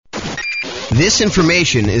This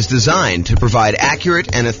information is designed to provide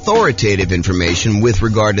accurate and authoritative information with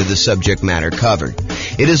regard to the subject matter covered.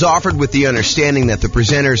 It is offered with the understanding that the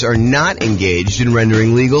presenters are not engaged in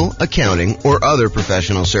rendering legal, accounting, or other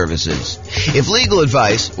professional services. If legal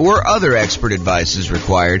advice or other expert advice is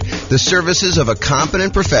required, the services of a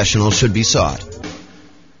competent professional should be sought.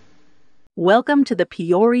 Welcome to the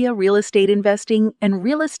Peoria Real Estate Investing and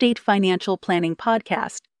Real Estate Financial Planning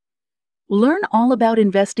Podcast. Learn all about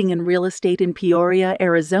investing in real estate in Peoria,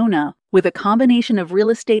 Arizona, with a combination of real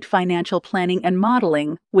estate financial planning and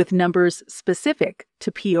modeling with numbers specific to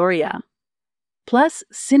Peoria. Plus,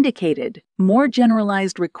 syndicated, more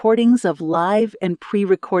generalized recordings of live and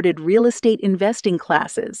pre-recorded real estate investing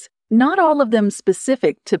classes, not all of them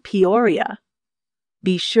specific to Peoria.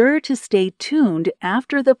 Be sure to stay tuned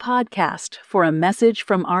after the podcast for a message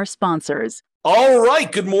from our sponsors. All right,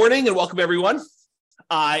 good morning and welcome everyone.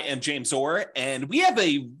 I am James Orr, and we have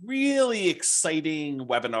a really exciting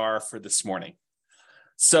webinar for this morning.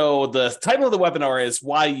 So the title of the webinar is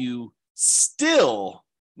why you still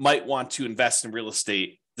might want to invest in real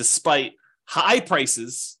estate despite high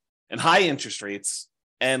prices and high interest rates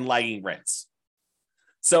and lagging rents.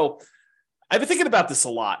 So I've been thinking about this a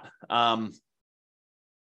lot.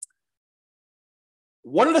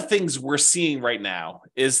 One of the things we're seeing right now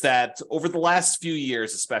is that over the last few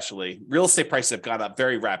years, especially, real estate prices have gone up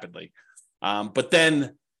very rapidly. But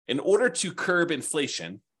then in order to curb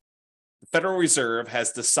inflation, the Federal Reserve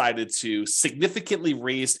has decided to significantly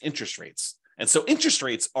raise interest rates. And so interest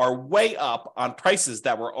rates are way up on prices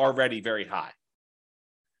that were already very high.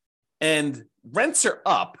 And rents are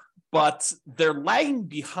up, but they're lagging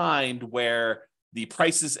behind where the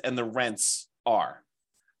prices and the rents are.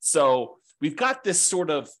 So we've got this sort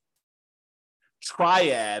of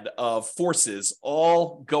triad of forces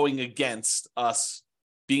all going against us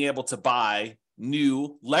being able to buy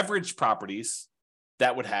new leveraged properties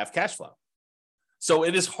that would have cash flow. So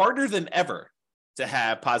it is harder than ever to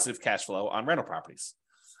have positive cash flow on rental properties.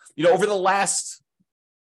 You know, over the last,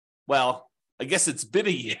 well, I guess it's been a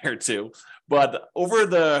year or two, but over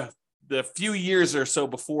the few years or so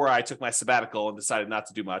before I took my sabbatical and decided not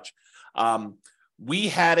to do much, we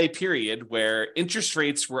had a period where interest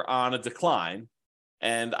rates were on a decline,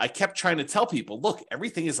 and I kept trying to tell people, look,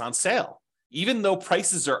 everything is on sale. Even though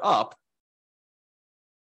prices are up,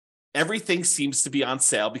 everything seems to be on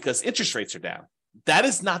sale because interest rates are down. That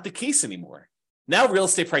is not the case anymore. Now real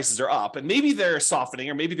estate prices are up, and maybe they're softening,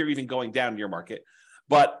 or maybe they're even going down in your market,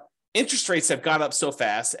 but interest rates have gone up so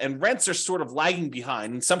fast and rents are sort of lagging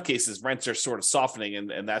behind. In some cases, rents are sort of softening,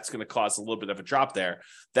 and that's going to cause a little bit of a drop there,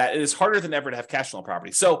 that it is harder than ever to have cash flow on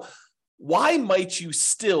property. So why might you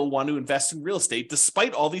still want to invest in real estate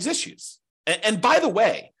despite all these issues? And by the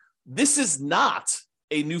way, this is not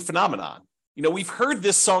a new phenomenon. You know, we've heard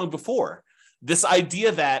this song before, this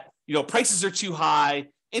idea that, you know, prices are too high,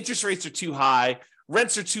 interest rates are too high,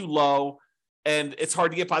 rents are too low, and it's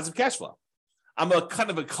hard to get positive cash flow. I'm a kind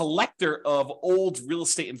of a collector of old real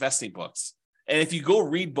estate investing books. And if you go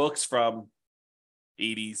read books from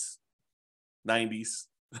 80s, 90s,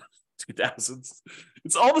 2000s,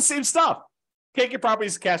 it's all the same stuff. Can't get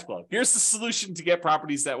properties to cash flow. Here's the solution to get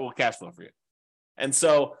properties that will cash flow for you. And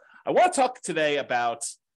so I want to talk today about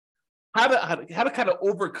how to kind of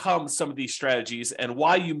overcome some of these strategies and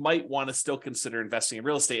why you might want to still consider investing in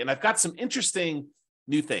real estate. And I've got some interesting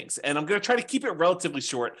new things. And I'm going to try to keep it relatively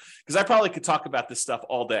short because I probably could talk about this stuff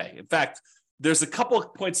all day. In fact, there's a couple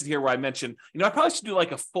of points in here where I mentioned, you know, I probably should do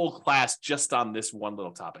like a full class just on this one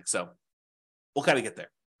little topic. So we'll kind of get there.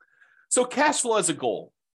 So cash flow as a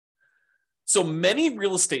goal. So many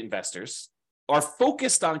real estate investors are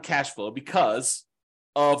focused on cash flow because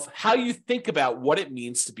of how you think about what it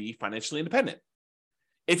means to be financially independent.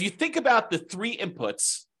 If you think about the three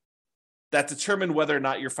inputs that determine whether or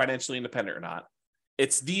not you're financially independent or not,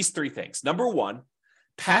 it's these three things. Number one,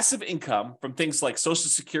 passive income from things like Social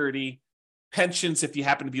Security, pensions, if you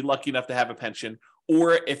happen to be lucky enough to have a pension,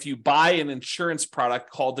 or if you buy an insurance product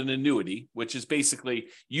called an annuity, which is basically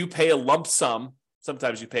you pay a lump sum.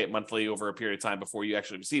 Sometimes you pay it monthly over a period of time before you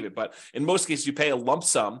actually receive it. But in most cases, you pay a lump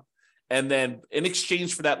sum. And then in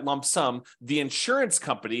exchange for that lump sum, the insurance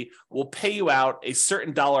company will pay you out a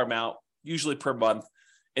certain dollar amount, usually per month,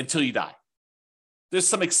 until you die. There's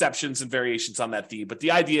some exceptions and variations on that theme, but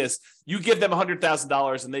the idea is you give them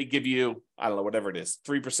 $100,000 and they give you, I don't know, whatever it is,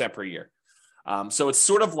 3% per year. So it's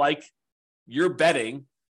sort of like you're betting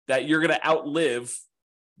that you're going to outlive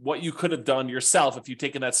what you could have done yourself if you'd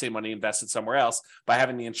taken that same money, invested somewhere else by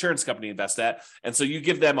having the insurance company invest that. And so you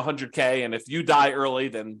give them $100K, and if you die early,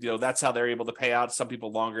 then that's how they're able to pay out. Some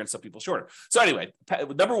people longer and some people shorter. So anyway,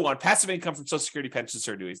 number one, passive income from Social Security, pensions,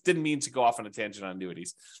 or annuities. Didn't mean to go off on a tangent on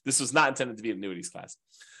annuities. This was not intended to be an annuities class.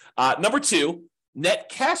 Number two, net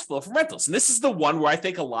cash flow from rentals. And this is the one where I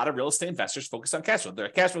think a lot of real estate investors focus on cash flow. They're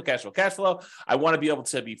cash flow, cash flow, cash flow. I want to be able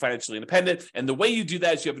to be financially independent. And the way you do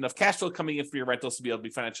that is you have enough cash flow coming in for your rentals to be able to be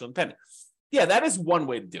financially independent. Yeah, that is one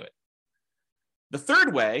way to do it. The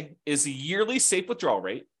third way is a yearly safe withdrawal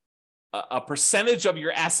rate, a percentage of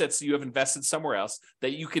your assets that you have invested somewhere else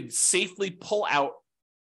that you could safely pull out,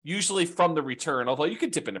 usually from the return, although you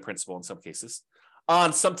could dip into principal in some cases,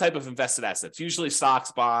 on some type of invested assets, usually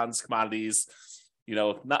stocks, bonds, commodities.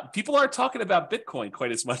 People aren't talking about Bitcoin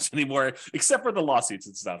quite as much anymore, except for the lawsuits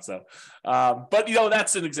and stuff. So, but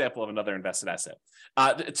that's an example of another invested asset.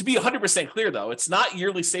 To be 100% clear, though, it's not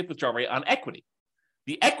yearly safe withdrawal rate on equity.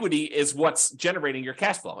 The equity is what's generating your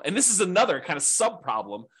cash flow. And this is another kind of sub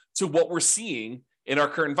problem to what we're seeing in our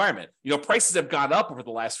current environment. Prices have gone up over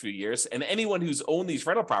the last few years, and anyone who's owned these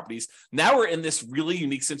rental properties, now we're in this really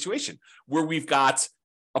unique situation where we've got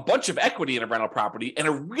a bunch of equity in a rental property and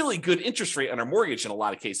a really good interest rate on our mortgage in a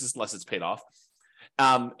lot of cases, unless it's paid off.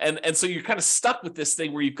 And so you're kind of stuck with this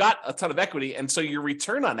thing where you've got a ton of equity, and so your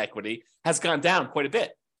return on equity has gone down quite a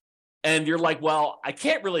bit. And you're like, well, I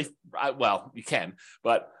can't really, you can,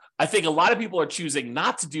 but I think a lot of people are choosing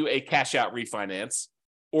not to do a cash out refinance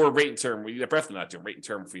or rate and term. You're definitely not doing rate and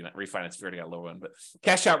term refinance if you already got a low one, but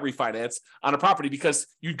cash out refinance on a property, because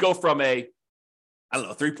you'd go from a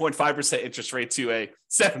 3.5% interest rate to a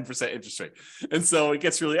 7% interest rate. And so it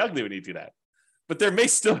gets really ugly when you do that. But there may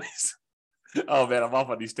still be, oh man, I'm off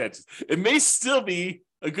on these tangents. It may still be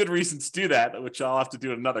a good reason to do that, which I'll have to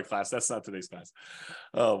do in another class. That's not today's class.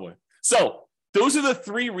 Oh boy. So those are the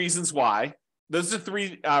three reasons why. Those are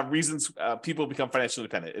three reasons people become financially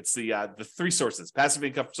independent. It's the three sources: passive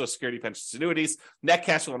income from Social Security, pensions, annuities, net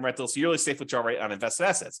cash flow on rentals, yearly safe withdrawal rate on invested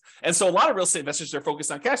assets. And so a lot of real estate investors are focused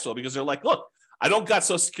on cash flow because they're like, look, I don't got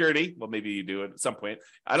Social Security. Well, maybe you do it at some point.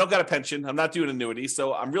 I don't got a pension. I'm not doing annuity.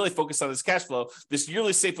 So I'm really focused on this cash flow, this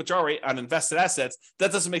yearly safe withdrawal rate on invested assets.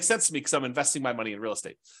 That doesn't make sense to me because I'm investing my money in real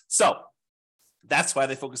estate. So that's why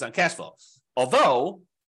they focus on cash flow. Although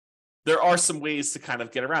there are some ways to kind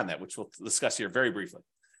of get around that, which we'll discuss here very briefly.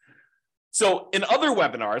 So in other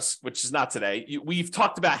webinars, which is not today, we've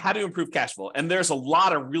talked about how to improve cash flow. And there's a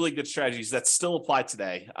lot of really good strategies that still apply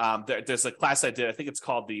today. There's a class I did, I think it's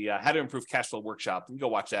called the How to Improve Cash Flow Workshop. You can go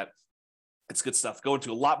watch that. It's good stuff. Go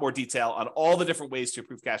into a lot more detail on all the different ways to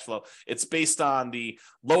improve cash flow. It's based on the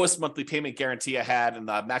lowest monthly payment guarantee I had and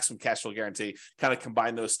the maximum cash flow guarantee, kind of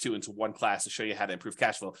combine those two into one class to show you how to improve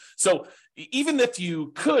cash flow. So even if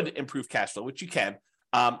you could improve cash flow, which you can,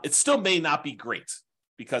 it still may not be great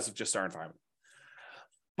because of just our environment.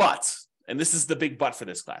 But, and this is the big but for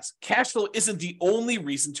this class, cash flow isn't the only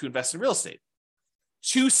reason to invest in real estate.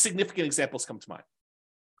 Two significant examples come to mind.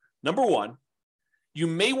 Number one, you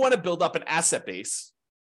may want to build up an asset base,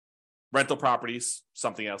 rental properties,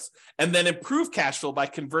 something else, and then improve cash flow by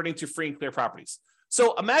converting to free and clear properties.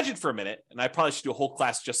 So imagine for a minute, and I probably should do a whole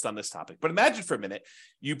class just on this topic, but imagine for a minute,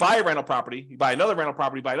 you buy a rental property, you buy another rental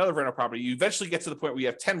property, buy another rental property, you eventually get to the point where you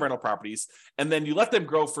have 10 rental properties, and then you let them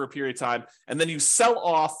grow for a period of time, and then you sell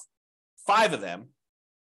off 5 of them,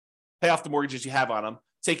 pay off the mortgages you have on them,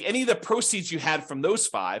 take any of the proceeds you had from those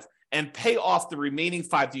 5, and pay off the remaining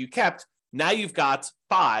 5 that you kept. Now you've got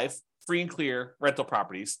 5 free and clear rental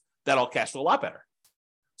properties that all cash flow a lot better.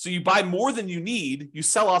 So you buy more than you need, you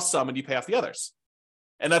sell off some, and you pay off the others.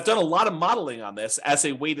 And I've done a lot of modeling on this as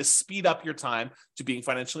a way to speed up your time to being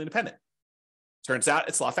financially independent. Turns out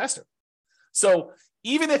it's a lot faster. So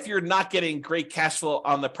even if you're not getting great cash flow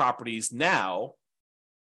on the properties now,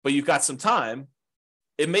 but you've got some time,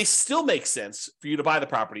 it may still make sense for you to buy the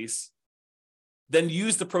properties, then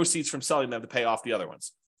use the proceeds from selling them to pay off the other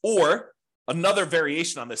ones. Or another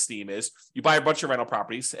variation on this theme is you buy a bunch of rental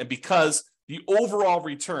properties, and because the overall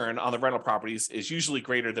return on the rental properties is usually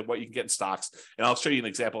greater than what you can get in stocks, and I'll show you an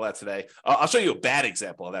example of that today. I'll show you a bad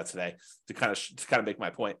example of that today to kind of make my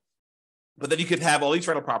point. But then you could have all these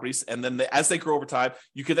rental properties, and then as they grow over time,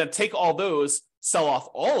 you could then take all those, sell off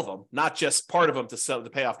all of them, not just part of them to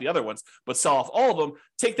pay off the other ones, but sell off all of them,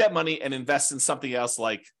 take that money and invest in something else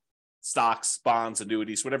like stocks, bonds,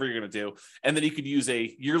 annuities, whatever you're going to do. And then you could use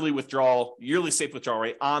a yearly safe withdrawal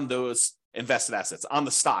rate on those invested assets, on the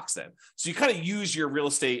stocks then. So you kind of use your real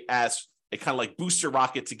estate as a kind of like booster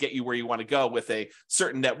rocket to get you where you want to go with a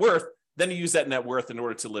certain net worth. Then you use that net worth in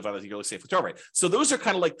order to live on a yearly safe withdrawal rate. So those are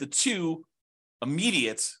kind of like the two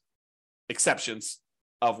immediate exceptions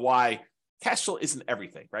of why cash flow isn't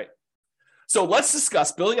everything, right? So let's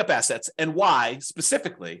discuss building up assets and why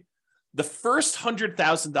specifically the first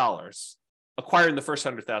 $100,000, acquiring the first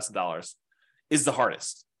 $100,000 is the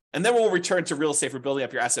hardest. And then we'll return to real estate for building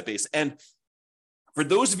up your asset base. And for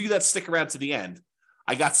those of you that stick around to the end,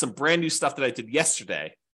 I got some brand new stuff that I did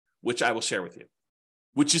yesterday, which I will share with you,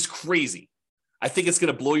 which is crazy. I think it's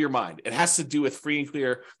going to blow your mind. It has to do with free and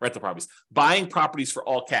clear rental properties, buying properties for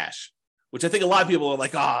all cash, which I think a lot of people are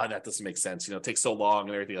like, that doesn't make sense. It takes so long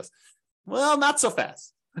and everything else. Well, not so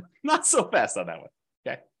fast. Not so fast on that one.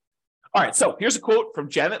 Okay. All right. So here's a quote from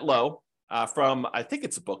Janet Lowe from, I think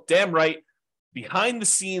it's a book, Damn Right, Behind the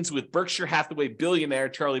Scenes with Berkshire Hathaway billionaire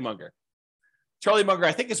Charlie Munger. Charlie Munger,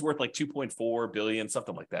 I think, is worth like $2.4 billion,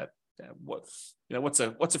 something like that. What's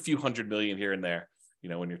a few hundred million here and there,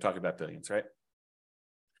 when you're talking about billions, right?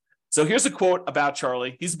 So here's a quote about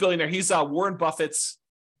Charlie. He's a billionaire. He's Warren Buffett's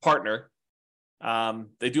partner.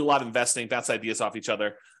 They do a lot of investing, bounce ideas off each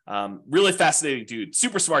other. Really fascinating dude,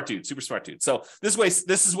 super smart dude. So this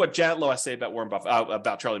is what Janet Lowe has to say about Warren Buffett,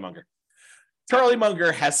 about Charlie Munger. Charlie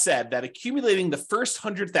Munger has said that accumulating the first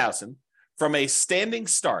 100,000 from a standing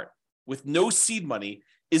start with no seed money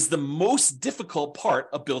is the most difficult part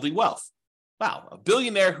of building wealth. Wow, a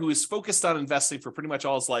billionaire who is focused on investing for pretty much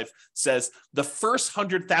all his life says the first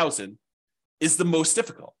 100,000 is the most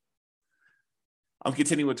difficult. I'm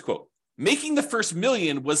continuing with the quote. Making the first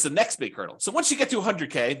million was the next big hurdle. So once you get to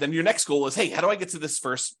 100K, then your next goal is, hey, how do I get to this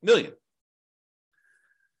first million?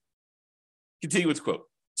 Continue with the quote.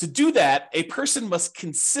 To do that, a person must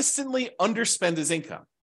consistently underspend his income.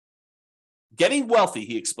 Getting wealthy,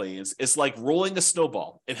 he explains, is like rolling a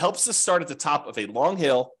snowball. It helps to start at the top of a long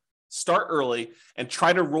hill, start early, and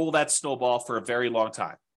try to roll that snowball for a very long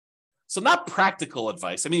time. So not practical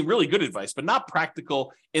advice. I mean, really good advice, but not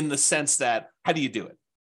practical in the sense that, how do you do it?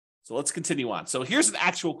 So let's continue on. So here's an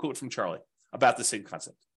actual quote from Charlie about the same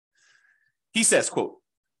concept. He says, quote,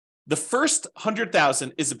 the first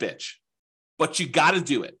 100,000 is a bitch, but you got to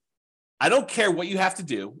do it. I don't care what you have to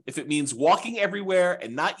do. If it means walking everywhere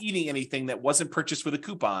and not eating anything that wasn't purchased with a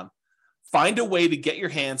coupon, find a way to get your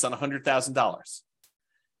hands on $100,000.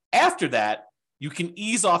 After that, you can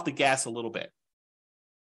ease off the gas a little bit.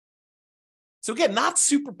 So again, not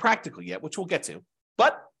super practical yet, which we'll get to,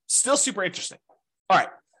 but still super interesting. All right.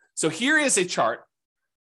 So here is a chart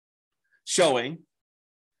showing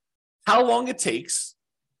how long it takes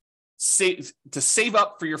to save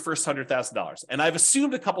up for your first $100,000. And I've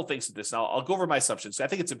assumed a couple things with this. Now I'll go over my assumptions. I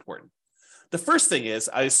think it's important. The first thing is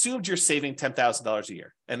I assumed you're saving $10,000 a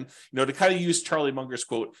year. And to kind of use Charlie Munger's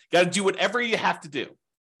quote, you got to do whatever you have to do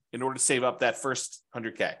in order to save up that first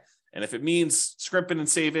 100K. And if it means scrimping and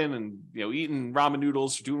saving and eating ramen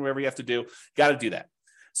noodles, doing whatever you have to do, got to do that.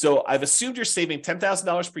 So I've assumed you're saving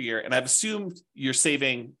 $10,000 per year, and I've assumed you're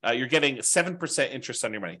saving, you're getting 7% interest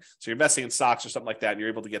on your money. So you're investing in stocks or something like that, and you're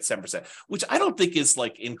able to get 7%, which I don't think is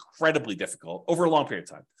like incredibly difficult over a long period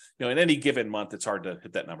of time. In any given month, it's hard to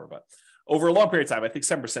hit that number, but over a long period of time, I think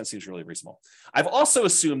 7% seems really reasonable. I've also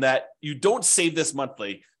assumed that you don't save this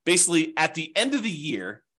monthly. Basically, at the end of the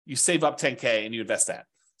year, you save up 10K and you invest that.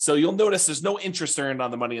 So you'll notice there's no interest earned on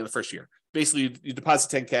the money in the first year. Basically, you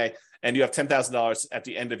deposit 10K and you have $10,000 at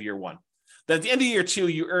the end of year one. Then at the end of year two,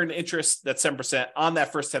 you earn interest that's 7% on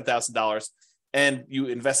that first $10,000, and you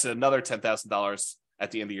invested another $10,000 at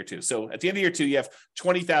the end of year two. So at the end of year two, you have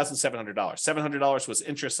 $20,700. $700 was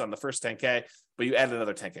interest on the first 10K, but you added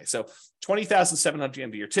another 10K. So $20,700 at the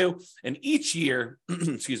end of year two. And each year,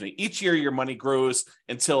 each year your money grows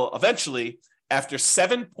until eventually, after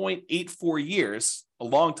 7.84 years, a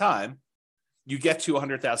long time, you get to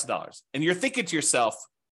 $100,000. And you're thinking to yourself,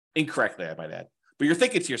 incorrectly, I might add, but you're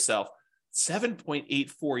thinking to yourself,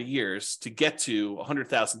 7.84 years to get to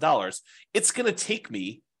 $100,000, it's going to take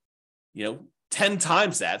me, 10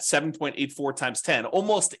 times that, 7.84 times 10,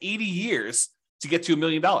 almost 80 years to get to $1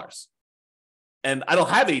 million. And I don't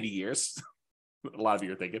have 80 years. A lot of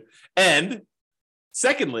you are thinking. And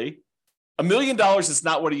secondly, $1 million is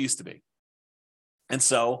not what it used to be. And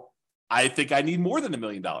so I think I need more than $1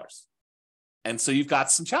 million. And so you've got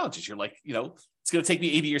some challenges. You're like, it's going to take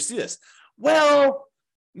me 80 years to do this. Well,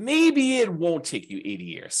 maybe it won't take you 80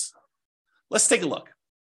 years. Let's take a look.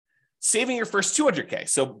 Saving your first 200K.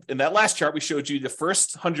 So in that last chart, we showed you the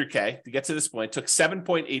first 100K to get to this point took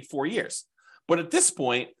 7.84 years. But at this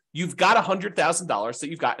point, you've got $100,000 that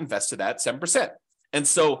you've got invested at 7%. And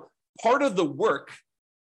so part of the work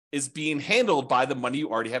is being handled by the money you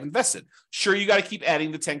already have invested. Sure, you got to keep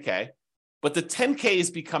adding the 10K, but the 10K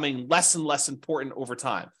is becoming less and less important over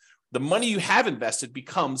time. The money you have invested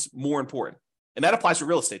becomes more important. And that applies for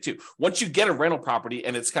real estate too. Once you get a rental property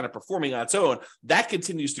and it's kind of performing on its own, that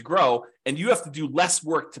continues to grow and you have to do less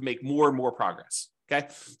work to make more and more progress. Okay.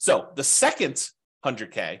 So the second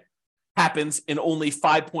 100K happens in only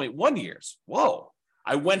 5.1 years. Whoa.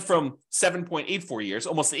 I went from 7.84 years,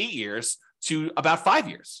 almost 8 years, to about 5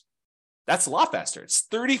 years. That's a lot faster. It's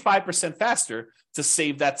 35% faster to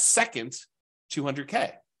save that second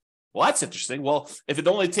 200K. Well, that's interesting. Well, if it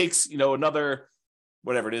only takes, another,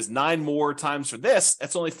 whatever it is, 9 more times for this,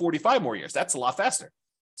 that's only 45 more years. That's a lot faster.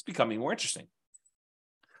 It's becoming more interesting.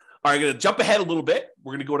 All right, I'm going to jump ahead a little bit.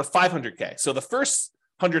 We're going to go to 500K. So the first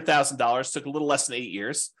 $100,000 took a little less than 8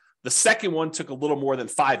 years. The second one took a little more than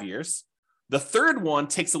 5 years. The third one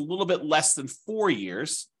takes a little bit less than 4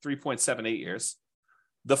 years, 3.78 years.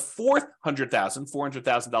 The fourth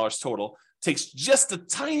 $400,000 total, takes just a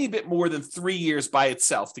tiny bit more than 3 years by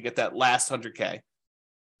itself to get that last 100K.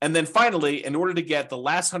 And then finally, in order to get the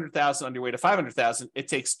last 100,000 on your way to 500,000, it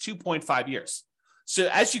takes 2.5 years. So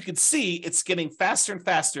as you can see, it's getting faster and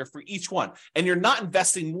faster for each one. And you're not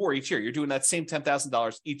investing more each year. You're doing that same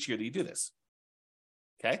 $10,000 each year that you do this.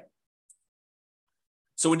 Okay.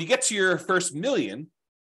 So when you get to your first million,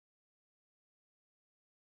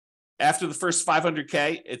 after the first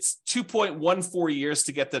 500K, it's 2.14 years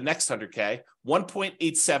to get the next 100K,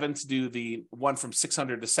 1.87 to do the one from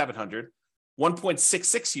 600 to 700,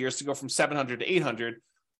 1.66 years to go from 700 to 800,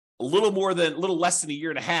 a little less than a year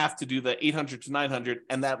and a half to do the 800 to 900,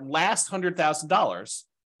 and that last $100,000,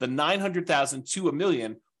 the 900,000 to a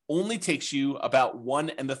million, only takes you about 1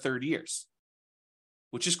 1/3 years,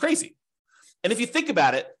 which is crazy. And if you think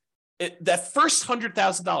about it, that first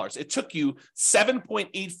 $100,000, it took you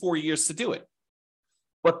 7.84 years to do it.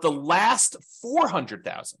 But the last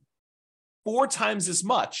 400,000, 4 times as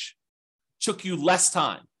much, took you less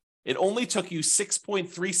time. It only took you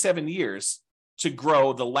 6.37 years to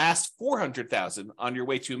grow the last 400,000 on your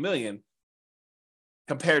way to a million,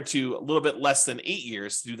 compared to a little bit less than 8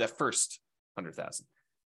 years to do that first 100,000.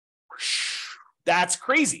 That's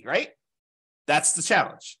crazy, right? That's the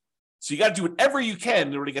challenge. So you got to do whatever you can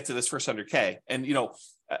in order to get to this first 100K. And,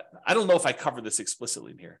 I don't know if I covered this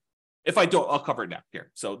explicitly in here. If I don't, I'll cover it now here.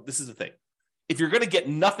 So this is the thing. If you're going to get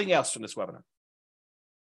nothing else from this webinar,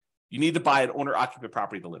 you need to buy an owner-occupant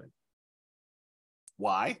property to live in.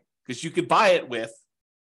 Why? Because you could buy it with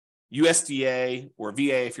USDA or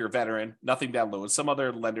VA if you're a veteran, nothing down loan. Some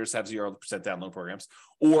other lenders have 0% down loan programs,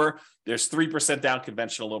 or there's 3% down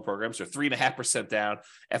conventional loan programs or 3.5% down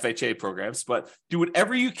FHA programs. But do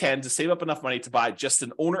whatever you can to save up enough money to buy just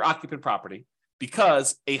an owner-occupant property,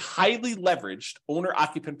 because a highly leveraged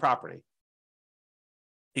owner-occupant property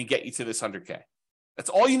can get you to this 100K. That's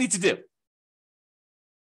all you need to do.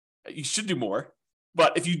 You should do more,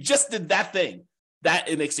 but if you just did that thing,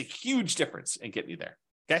 it makes a huge difference in getting you there.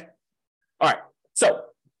 Okay. All right. So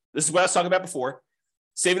this is what I was talking about before.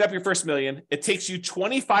 Saving up your first million. It takes you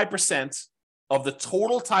 25% of the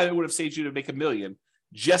total time it would have saved you to make a million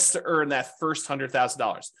just to earn that first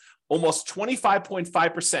 $100,000. Almost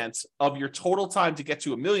 25.5% of your total time to get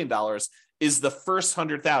to $1 million is the first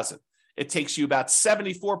 100,000. It takes you about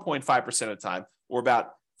 74.5% of the time, or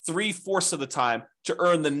about 3/4 of the time, to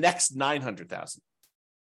earn the next 900,000.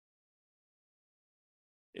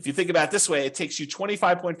 If you think about it this way, it takes you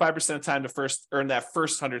 25.5% of time to earn that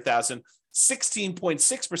first 100,000,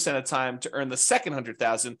 16.6% of time to earn the second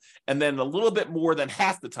 100,000, and then a little bit more than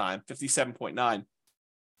half the time, 57.9,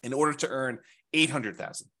 in order to earn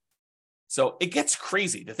 800,000. So it gets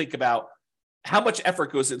crazy to think about how much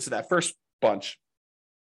effort goes into that first bunch,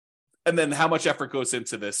 and then how much effort goes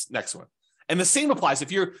into this next one. And the same applies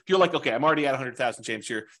if you're like, okay, I'm already at 100,000, James.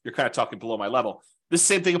 You're kind of talking below my level. This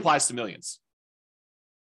same thing applies to millions.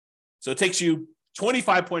 So it takes you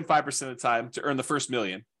 25.5% of the time to earn the first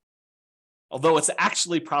million, although it's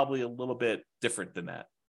actually probably a little bit different than that.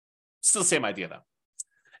 Still the same idea, though.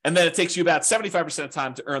 And then it takes you about 75% of the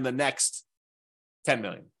time to earn the next 10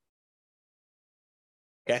 million.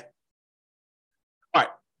 Okay? All right.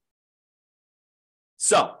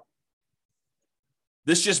 So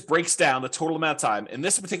this just breaks down the total amount of time. In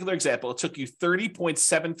this particular example, it took you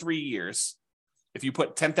 30.73 years if you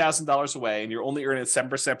put $10,000 away and you're only earning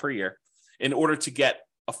 7% per year in order to get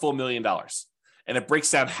a full $1 million. And it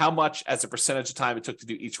breaks down how much as a percentage of time it took to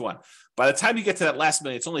do each one. By the time you get to that last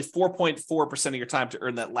million, it's only 4.4% of your time to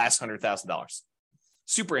earn that last $100,000.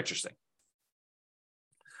 Super interesting.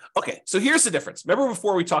 Okay, so here's the difference. Remember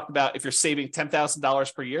before we talked about if you're saving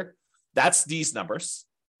 $10,000 per year? That's these numbers.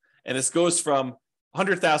 And this goes from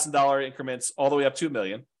 $100,000 increments all the way up to $1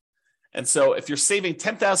 million. And so if you're saving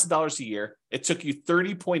 $10,000 a year, it took you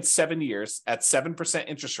 30.7 years at 7%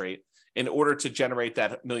 interest rate in order to generate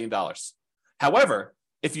that $1 million. However,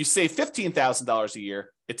 if you save $15,000 a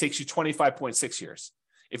year, it takes you 25.6 years.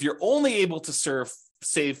 If you're only able to save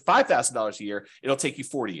 $5,000 a year, it'll take you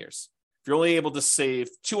 40 years. If you're only able to save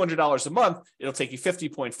 $200 a month, it'll take you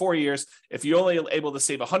 50.4 years. If you're only able to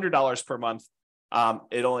save $100 per month,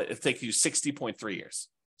 it'll take you 60.3 years.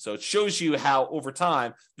 So it shows you how over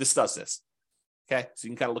time this does this. Okay, so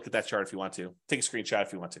you can kind of look at that chart if you want to. Take a screenshot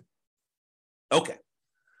if you want to. Okay.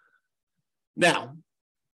 Now,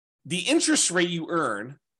 the interest rate you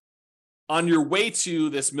earn on your way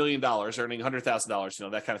to this $1 million, earning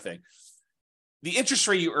 $100,000, that kind of thing, the interest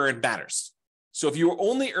rate you earn matters. So if you're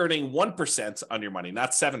only earning 1% on your money,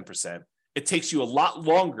 not 7%, it takes you a lot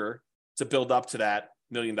longer to build up to that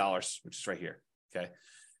 $1 million, which is right here. Okay.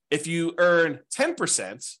 If you earn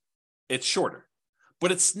 10%, it's shorter,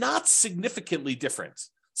 but it's not significantly different.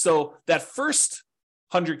 So that first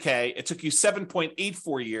 100K, it took you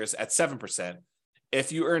 7.84 years at 7%.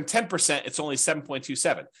 If you earn 10%, it's only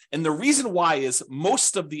 7.27. And the reason why is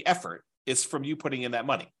most of the effort is from you putting in that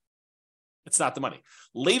money. It's not the money.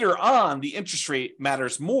 Later on, the interest rate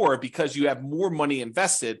matters more because you have more money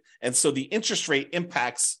invested. And so the interest rate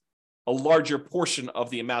impacts a larger portion of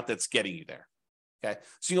the amount that's getting you there. Okay.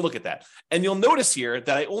 So you look at that. And you'll notice here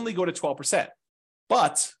that I only go to 12%.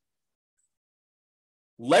 But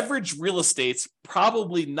leveraged real estate's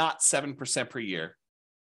probably not 7% per year.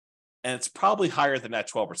 And it's probably higher than that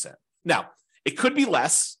 12%. Now, it could be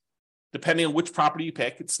less, depending on which property you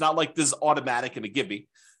pick. It's not like this is automatic and a give me.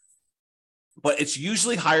 But it's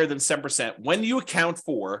usually higher than 7% when you account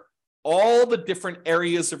for all the different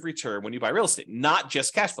areas of return when you buy real estate, not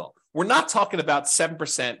just cash flow. We're not talking about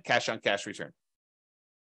 7% cash on cash return.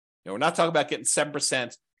 We're not talking about getting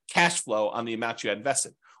 7% cash flow on the amount you had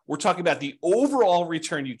invested. We're talking about the overall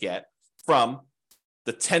return you get from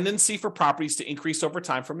the tendency for properties to increase over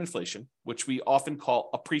time from inflation, which we often call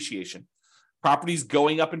appreciation. Properties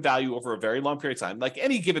going up in value over a very long period of time, like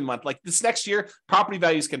any given month, like this next year, property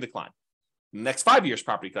values can decline. In the next 5 years,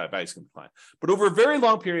 property values can decline. But over a very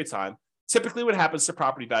long period of time, typically what happens to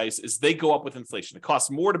property values is they go up with inflation. It costs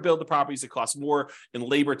more to build the properties. It costs more in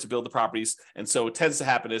labor to build the properties. And so what tends to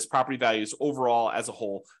happen is property values overall as a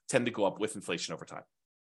whole tend to go up with inflation over time.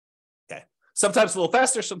 Okay. Sometimes a little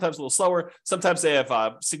faster, sometimes a little slower. Sometimes they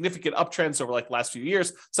have significant uptrends over like the last few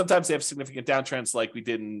years. Sometimes they have significant downtrends like we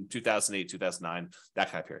did in 2008, 2009,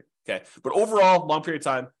 that kind of period. Okay. But overall, long period of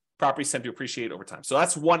time, properties tend to appreciate over time. So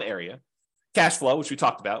that's one area. Cash flow, which we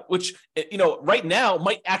talked about, which, right now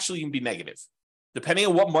might actually even be negative. Depending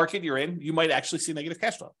on what market you're in, you might actually see negative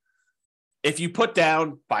cash flow. If you put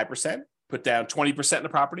down 5%, put down 20% in a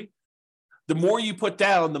property, the more you put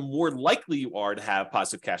down, the more likely you are to have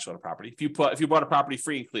positive cash flow on a property. If you bought a property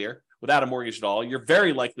free and clear without a mortgage at all, you're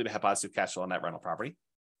very likely to have positive cash flow on that rental property.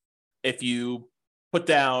 If you put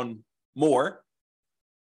down more,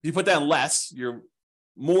 if you put down less, you're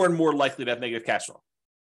more and more likely to have negative cash flow.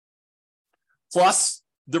 Plus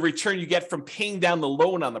the return you get from paying down the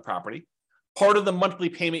loan on the property. Part of the monthly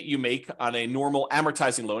payment you make on a normal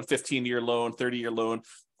amortizing loan, 15-year loan, 30-year loan,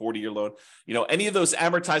 40-year loan, any of those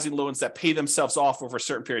amortizing loans that pay themselves off over a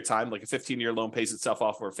certain period of time, like a 15-year loan pays itself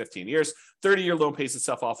off over 15 years, 30-year loan pays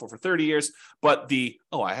itself off over 30 years. But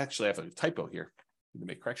I actually have a typo here. Let me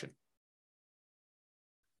make a correction.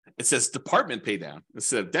 It says department pay down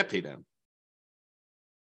instead of debt pay down.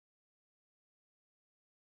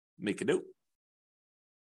 Make a note.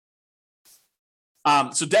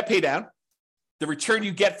 So debt pay down, the return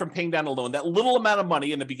you get from paying down a loan, that little amount of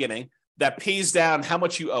money in the beginning that pays down how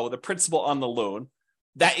much you owe, the principal on the loan,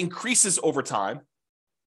 that increases over time.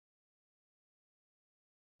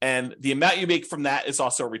 And the amount you make from that is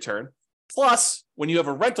also a return. Plus, when you have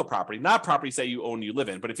a rental property, not properties that you own, you live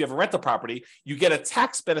in, but if you have a rental property, you get a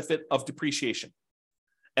tax benefit of depreciation.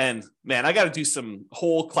 And man, I got to do some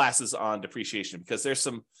whole classes on depreciation because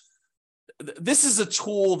this is a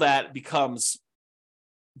tool that becomes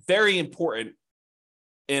very important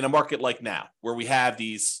in a market like now, where we have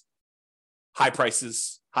these high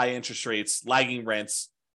prices, high interest rates, lagging rents,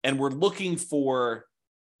 and we're looking for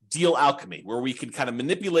deal alchemy, where we can kind of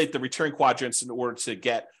manipulate the return quadrants in order to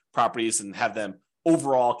get properties and have them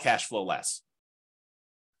overall cash flow less.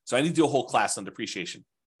 So I need to do a whole class on depreciation,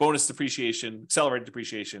 bonus depreciation, accelerated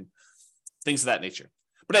depreciation, things of that nature.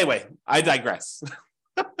 But anyway, I digress.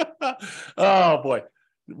 Oh boy.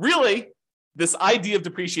 Really, this idea of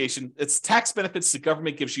depreciation, it's tax benefits the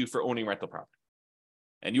government gives you for owning rental property.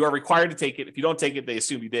 And you are required to take it. If you don't take it, they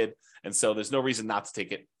assume you did. And so there's no reason not to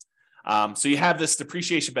take it. So you have this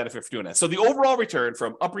depreciation benefit for doing that. So the overall return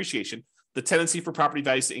from appreciation, the tendency for property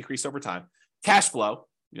values to increase over time, cash flow,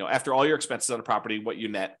 after all your expenses on a property, what you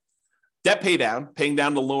net, debt pay down, paying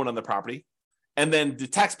down the loan on the property, and then the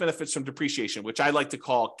tax benefits from depreciation, which I like to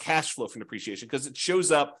call cash flow from depreciation because it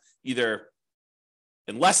shows up either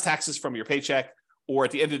in less taxes from your paycheck or at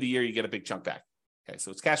the end of the year, you get a big chunk back. Okay, so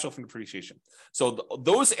it's cash flow from depreciation. So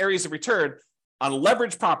those areas of return on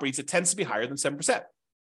leveraged properties, it tends to be higher than 7%.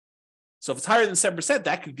 So if it's higher than 7%,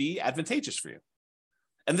 that could be advantageous for you.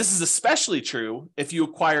 And this is especially true if you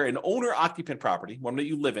acquire an owner-occupant property, one that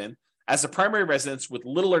you live in, as a primary residence with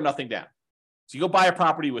little or nothing down. So you go buy a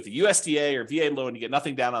property with a USDA or VA loan, you get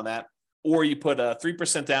nothing down on that, or you put a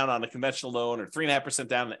 3% down on a conventional loan or 3.5%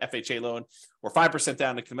 down on an FHA loan or 5%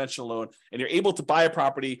 down on a conventional loan, and you're able to buy a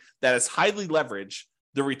property that is highly leveraged.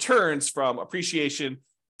 The returns from appreciation,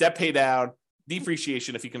 debt pay down,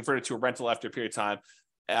 depreciation, if you convert it to a rental after a period of time,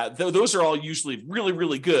 those are all usually really,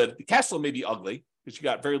 really good. The cash flow may be ugly because you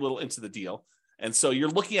got very little into the deal. And so you're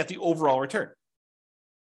looking at the overall return.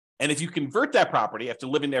 And if you convert that property after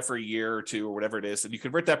living there for a year or two or whatever it is, and you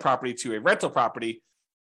convert that property to a rental property,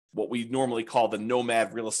 what we normally call the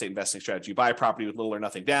nomad real estate investing strategy. You buy a property with little or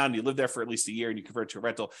nothing down, you live there for at least a year and you convert to a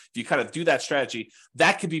rental. If you kind of do that strategy,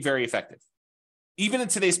 that could be very effective. Even in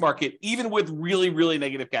today's market, even with really, really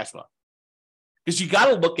negative cash flow. Because you got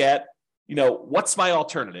to look at, what's my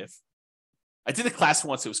alternative? I did a class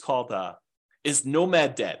once, it was called, Is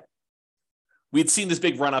Nomad Dead? We had seen this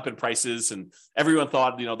big run up in prices and everyone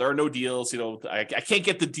thought, there are no deals, I can't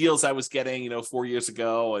get the deals I was getting, 4 years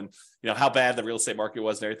ago and, how bad the real estate market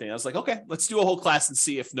was and everything. I was like, okay, let's do a whole class and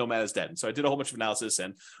see if Nomad is dead. And so I did a whole bunch of analysis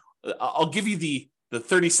and I'll give you the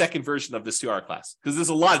 30-second version of this 2-hour class because there's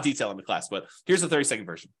a lot of detail in the class, but here's the 30-second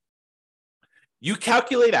version. You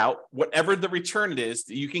calculate out whatever the return it is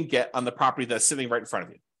that you can get on the property that's sitting right in front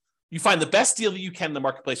of you. You find the best deal that you can in the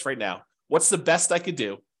marketplace right now. What's the best I could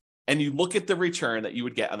do? And you look at the return that you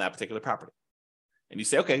would get on that particular property. And you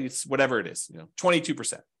say, okay, it's whatever it is,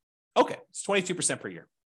 22%. Okay, it's 22% per year.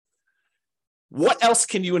 What else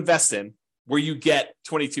can you invest in where you get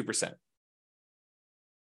 22%?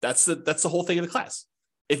 That's the whole thing of the class.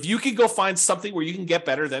 If you can go find something where you can get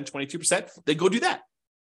better than 22%, then go do that.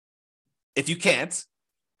 If you can't,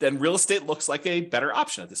 then real estate looks like a better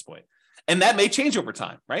option at this point. And that may change over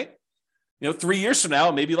time, right? 3 years from now,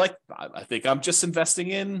 maybe like, I think I'm just investing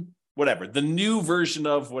in whatever, the new version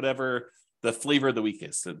of whatever the flavor of the week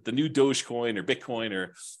is, the new Dogecoin or Bitcoin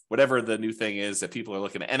or whatever the new thing is that people are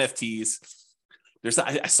looking at, NFTs.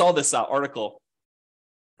 I saw this article.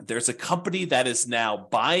 There's a company that is now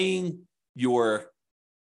buying your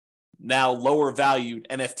now lower valued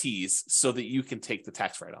NFTs so that you can take the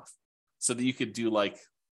tax write-off, so that you could do like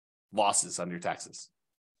losses on your taxes,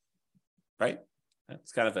 right?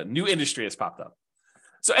 It's kind of a new industry that's popped up.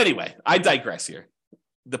 So anyway, I digress here.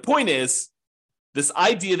 The point is this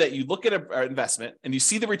idea that you look at an investment and you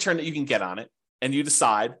see the return that you can get on it and you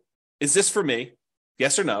decide, is this for me?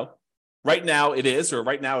 Yes or no? Right now it is, or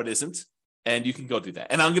right now it isn't. And you can go do that.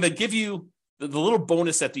 And I'm going to give you the little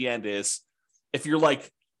bonus at the end is if you're like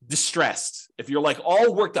distressed, if you're like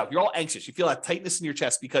all worked up, you're all anxious, you feel that tightness in your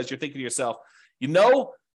chest because you're thinking to yourself,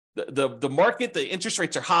 the market, the interest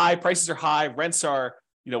rates are high, prices are high, rents are,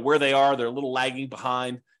 where they are, they're a little lagging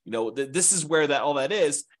behind. This is where all that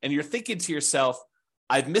is. And you're thinking to yourself,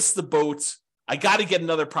 I've missed the boat. I got to get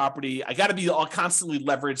another property. I got to be all constantly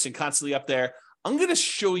leveraged and constantly up there. I'm going to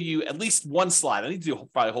show you at least one slide. I need to do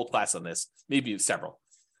probably a whole class on this, maybe several,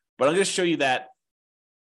 but I'm going to show you that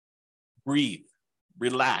breathe,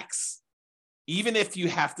 relax. Even if you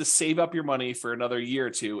have to save up your money for another year or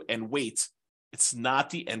two and wait, it's not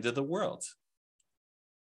the end of the world.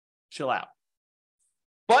 Chill out.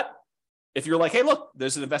 But if you're like, hey, look,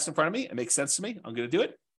 there's an investment in front of me. It makes sense to me. I'm going to do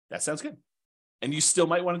it. That sounds good. And you still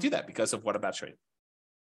might want to do that because of what I'm about to show you.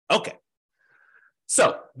 Okay.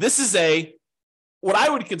 So this is what I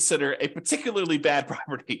would consider a particularly bad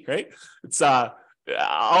property, right? It's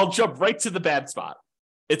I'll jump right to the bad spot.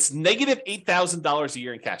 It's negative $8,000 a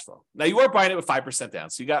year in cash flow. Now you are buying it with 5% down,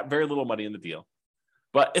 so you got very little money in the deal,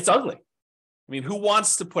 but it's ugly. I mean, who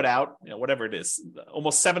wants to put out, whatever it is,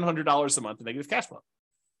 almost $700 a month in negative cash flow?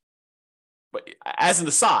 But as an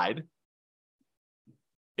aside,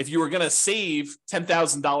 if you were going to save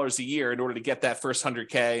 $10,000 a year in order to get that first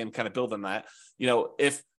 100K and kind of build on that,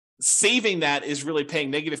 if saving that is really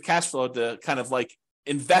paying negative cash flow to kind of like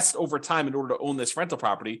invest over time in order to own this rental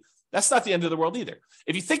property, that's not the end of the world either.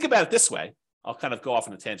 If you think about it this way, I'll kind of go off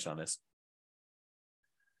on a tangent on this.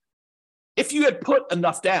 If you had put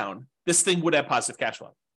enough down, this thing would have positive cash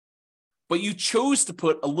flow. But you chose to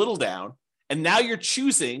put a little down, and now you're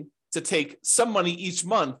choosing to take some money each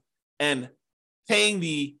month and paying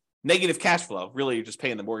the negative cash flow. Really, you're just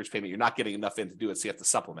paying the mortgage payment. You're not getting enough in to do it, so you have to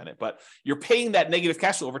supplement it. But you're paying that negative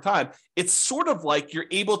cash flow over time. It's sort of like you're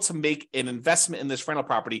able to make an investment in this rental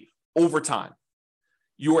property over time.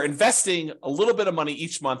 You are investing a little bit of money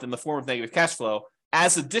each month in the form of negative cash flow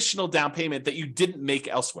as additional down payment that you didn't make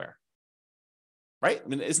elsewhere. Right? I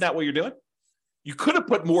mean, isn't that what you're doing? You could have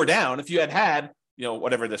put more down if you had,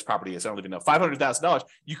 whatever this property is. I don't even know, $500,000.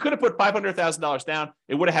 You could have put $500,000 down.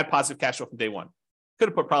 It would have had positive cash flow from day one. Could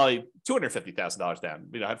have put probably $250,000 down.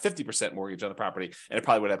 Had 50% mortgage on the property, and it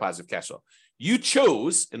probably would have positive cash flow. You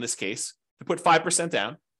chose, in this case, to put 5%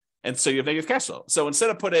 down, and so you have negative cash flow. So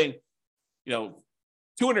instead of putting,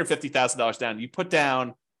 $250,000 down, you put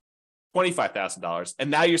down $25,000,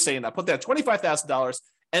 and now you're saying, I'll put down $25,000,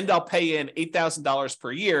 and I'll pay in $8,000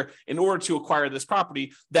 per year in order to acquire this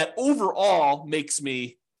property that overall makes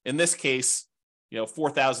me, in this case,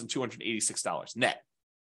 $4,286 net.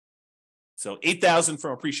 So $8,000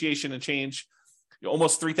 from appreciation and change,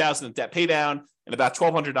 almost $3,000 in debt pay down, and about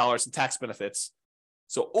 $1,200 in tax benefits.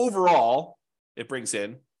 So overall, it brings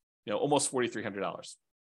in, almost $4,300.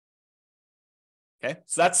 Okay,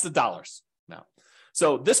 so that's the dollars now.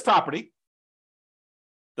 So this property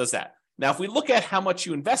does that. Now, if we look at how much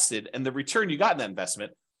you invested and the return you got in that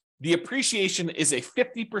investment, the appreciation is a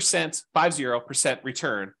 50%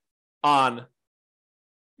 return on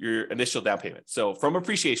your initial down payment. So from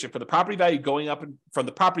appreciation, for the property value going up,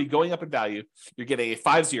 in value, you're getting a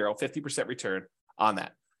 50% return on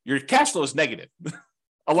that. Your cash flow is negative,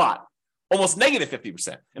 a lot, almost negative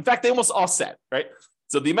 50%. In fact, they almost offset, right?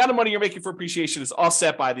 So the amount of money you're making for appreciation is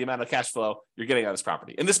offset by the amount of cash flow you're getting on this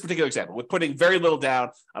property. In this particular example, with putting very little down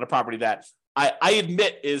on a property that I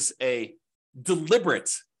admit is a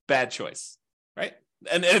deliberate bad choice, right?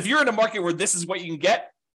 And if you're in a market where this is what you can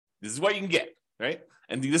get, this is what you can get, right?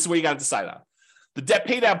 And this is what you got to decide on. The debt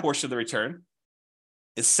pay down portion of the return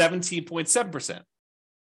is 17.7%.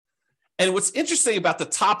 And what's interesting about the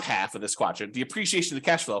top half of this quadrant, the appreciation of the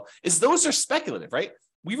cash flow, is those are speculative, right?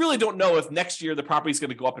 We really don't know if next year the property is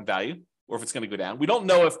going to go up in value or if it's going to go down. We don't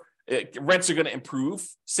know if rents are going to improve,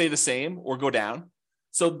 stay the same, or go down.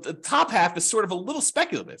 So the top half is sort of a little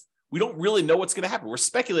speculative. We don't really know what's going to happen. We're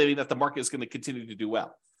speculating that the market is going to continue to do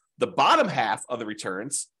well. The bottom half of the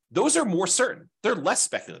returns, those are more certain. They're less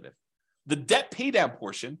speculative. The debt pay down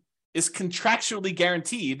portion is contractually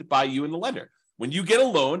guaranteed by you and the lender. When you get a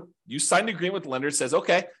loan, you sign an agreement with the lender that says,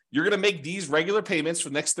 okay, you're going to make these regular payments for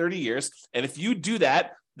the next 30 years. And if you do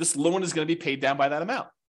that, this loan is going to be paid down by that amount.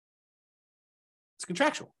 It's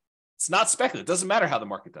contractual. It's not speculative. It doesn't matter how the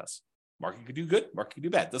market does. Market could do good, market could do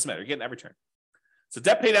bad. It doesn't matter. You're getting that return. So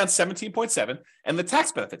debt pay down 17.7, and the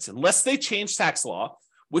tax benefits, unless they change tax law,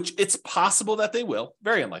 which it's possible that they will,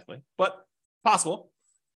 very unlikely, but possible,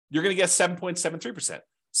 you're going to get 7.73%.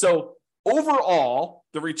 So overall,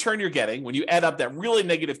 the return you're getting when you add up that really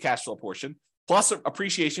negative cash flow portion, plus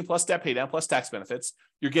appreciation, plus debt pay down, plus tax benefits,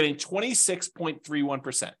 you're getting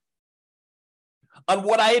 26.31% on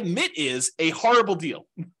what I admit is a horrible deal.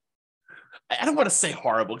 I don't want to say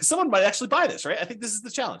horrible because someone might actually buy this, right? I think this is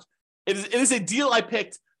the challenge. It is a deal I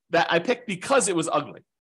picked because it was ugly.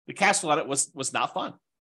 The cash flow on it was not fun.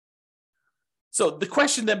 So the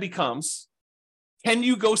question then becomes, can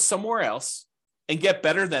you go somewhere else and get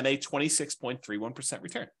better than a 26.31%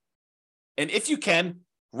 return? And if you can,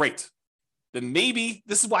 great. Then maybe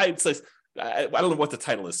this is why it says, I don't know what the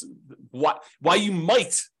title is, why you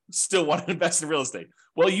might still want to invest in real estate.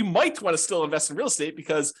 Well, you might want to still invest in real estate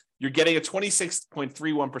because you're getting a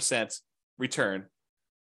 26.31% return,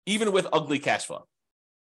 even with ugly cash flow.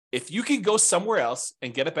 If you can go somewhere else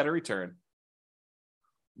and get a better return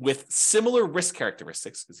with similar risk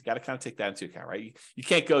characteristics, because you got to kind of take that into account, right? You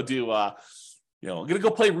can't go do, I'm going to go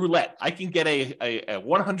play roulette. I can get a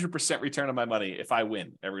 100% return on my money if I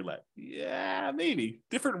win at roulette. Yeah, maybe.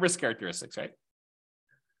 Different risk characteristics, right?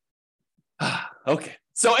 Okay.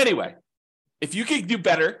 So anyway, if you can do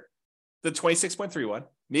better than 26.31,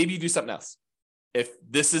 maybe you do something else. If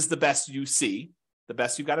this is the best you see, the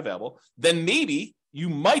best you've got available, then maybe you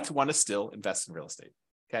might want to still invest in real estate.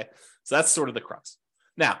 Okay. So that's sort of the crux.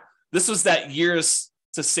 Now, this was that years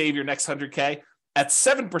to save your next 100K. At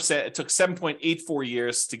 7%, it took 7.84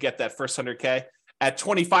 years to get that first 100K. At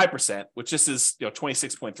 25%, which this is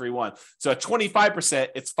 26.31. So at 25%,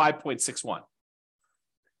 it's 5.61.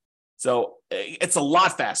 So it's a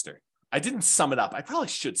lot faster. I didn't sum it up. I probably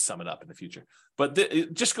should sum it up in the future. But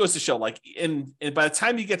it just goes to show, like, by the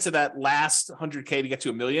time you get to that last 100K to get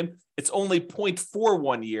to $1 million, it's only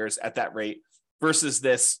 0.41 years at that rate versus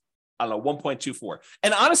this, I don't know, 1.24.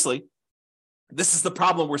 And honestly, this is the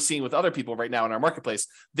problem we're seeing with other people right now in our marketplace.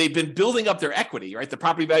 They've been building up their equity, right? The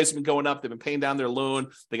property values have been going up. They've been paying down their loan.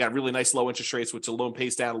 They got really nice low interest rates, which the loan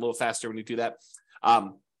pays down a little faster when you do that.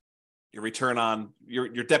 Your return on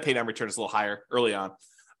your debt pay down return is a little higher early on.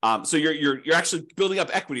 So you're actually building up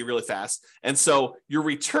equity really fast. And so your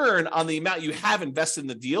return on the amount you have invested in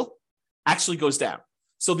the deal actually goes down.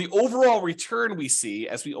 So the overall return we see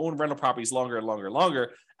as we own rental properties longer and longer and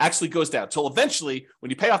longer actually goes down till eventually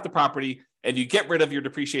when you pay off the property and you get rid of your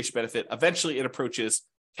depreciation benefit, eventually it approaches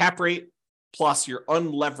cap rate plus your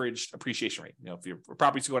unleveraged appreciation rate. If your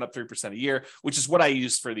property's going up 3% a year, which is what I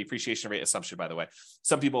use for the appreciation rate assumption, by the way.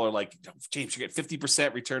 Some people are like, James, you get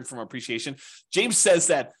 50% return from appreciation. James says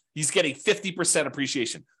that he's getting 50%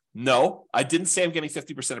 appreciation. No, I didn't say I'm getting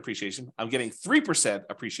 50% appreciation. I'm getting 3%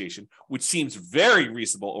 appreciation, which seems very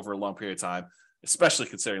reasonable over a long period of time, especially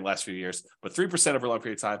considering the last few years. But 3% over a long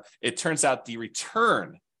period of time, it turns out the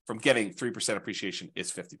return from getting 3% appreciation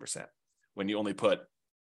is 50% when you only put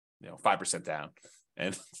 5% down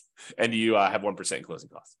and you have 1% in closing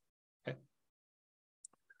costs. Okay.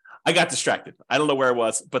 I got distracted. I don't know where it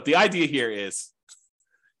was, but the idea here is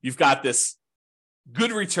you've got this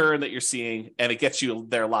good return that you're seeing and it gets you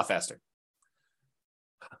there a lot faster.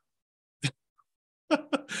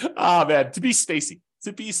 Man, to be spacey.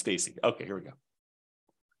 Okay, here we go.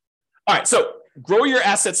 All right, so grow your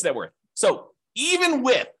assets net worth. So even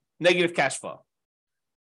with negative cash flow,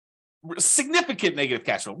 significant negative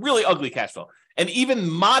cash flow, really ugly cash flow, and even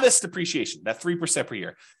modest depreciation, that 3% per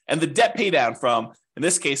year, and the debt pay down from, in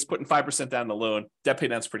this case, putting 5% down the loan, debt pay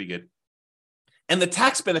down is pretty good. And the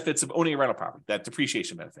tax benefits of owning a rental property, that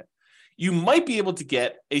depreciation benefit, you might be able to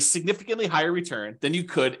get a significantly higher return than you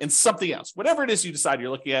could in something else. Whatever it is you decide you're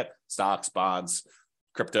looking at, stocks, bonds,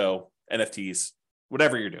 crypto, NFTs,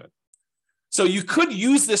 whatever you're doing. So you could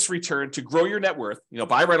use this return to grow your net worth,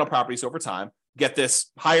 buy rental properties over time, get this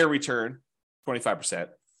higher return, 25%.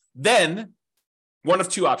 Then one of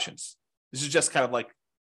two options. This is just kind of like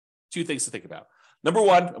two things to think about. Number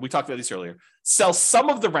one, and we talked about these earlier, sell some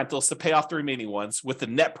of the rentals to pay off the remaining ones with the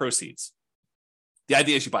net proceeds. The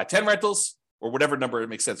idea is you buy 10 rentals or whatever number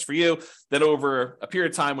makes sense for you. Then over a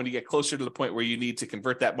period of time, when you get closer to the point where you need to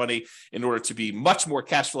convert that money in order to be much more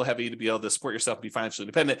cash flow heavy, to be able to support yourself and be financially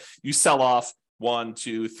independent, you sell off 1,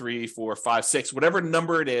 2, 3, 4, 5, 6, whatever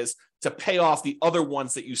number it is to pay off the other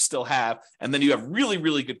ones that you still have. And then you have really,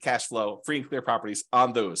 really good cash flow, free and clear properties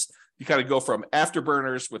on those. You kind of go from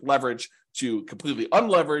afterburners with leverage to completely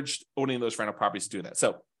unleveraged, owning those rental properties to do that.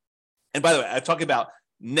 So, and by the way, I'm talking about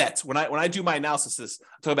net. When I do my analysis,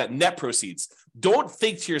 I'm talking about net proceeds. Don't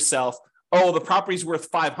think to yourself, oh, the property's worth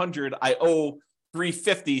 500, I owe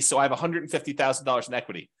 350, so I have $150,000 in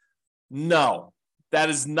equity. No, that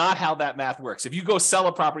is not how that math works. If you go sell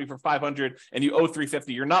a property for 500 and you owe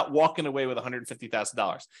 350, you're not walking away with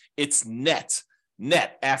 $150,000. It's net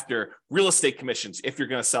after real estate commissions. If you're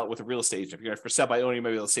going to sell it with a real estate agent, if you're going to sell by owning,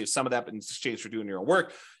 maybe they'll save some of that in exchange for doing your own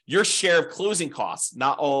work. Your share of closing costs,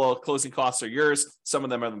 not all closing costs are yours. Some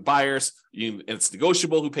of them are the buyers. And it's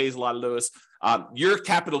negotiable who pays a lot of those. Your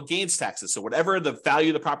capital gains taxes. So whatever the value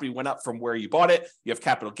of the property went up from where you bought it, you have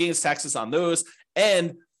capital gains taxes on those.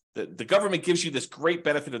 And the government gives you this great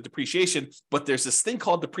benefit of depreciation, but there's this thing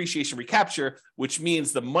called depreciation recapture, which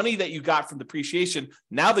means the money that you got from depreciation,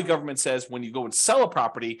 now the government says when you go and sell a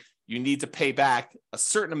property, you need to pay back a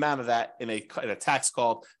certain amount of that in a tax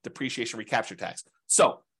called depreciation recapture tax.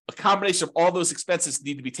 So a combination of all those expenses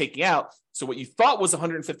need to be taken out. So what you thought was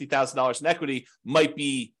 $150,000 in equity might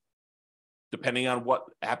be, depending on what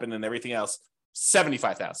happened and everything else,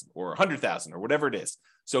 $75,000 or $100,000 or whatever it is.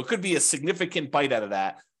 So it could be a significant bite out of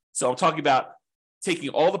that. So I'm talking about taking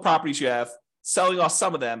all the properties you have, selling off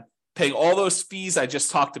some of them, paying all those fees I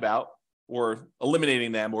just talked about, or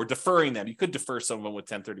eliminating them or deferring them. You could defer some of them with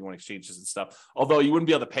 1031 exchanges and stuff, although you wouldn't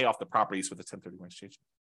be able to pay off the properties with a 1031 exchange.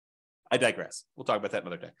 I digress. We'll talk about that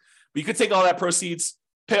another day. But you could take all that proceeds,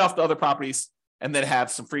 pay off the other properties, and then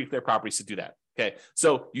have some free and clear properties to do that. Okay.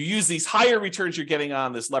 So you use these higher returns you're getting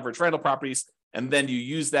on this leveraged rental properties, and then you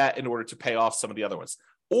use that in order to pay off some of the other ones.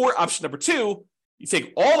 Or option number two, you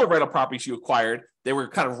take all the rental properties you acquired, they were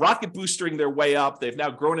kind of rocket boostering their way up. They've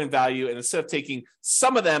now grown in value. And instead of taking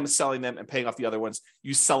some of them, selling them and paying off the other ones,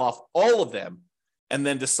 you sell off all of them and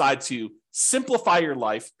then decide to simplify your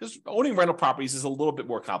life, because owning rental properties is a little bit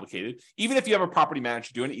more complicated. Even if you have a property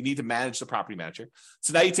manager doing it, you need to manage the property manager.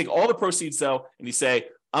 So now you take all the proceeds though, and you say,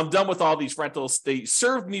 I'm done with all these rentals. They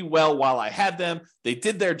served me well while I had them. They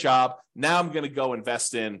did their job. Now I'm going to go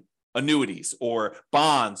invest in annuities or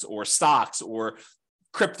bonds or stocks or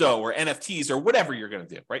crypto or NFTs or whatever you're going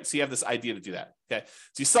to do, right? So you have this idea to do that, okay?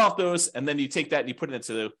 So you sell off those, and then you take that and you put it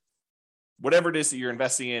into whatever it is that you're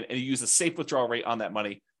investing in, and you use a safe withdrawal rate on that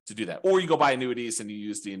money to do that. Or you go buy annuities and you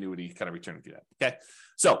use the annuity kind of return to do that. Okay.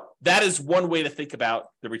 So that is one way to think about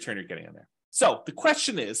the return you're getting on there. So the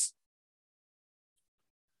question is,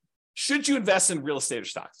 should you invest in real estate or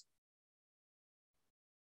stocks?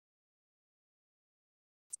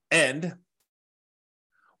 And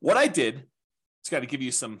what I did, it's got to give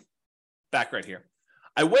you some background here.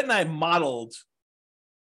 I went and I modeled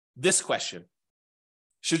this question.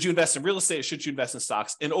 Should you invest in real estate or should you invest in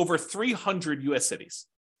stocks in over 300 US cities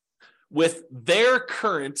with their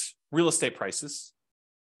current real estate prices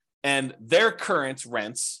and their current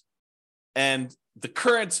rents and the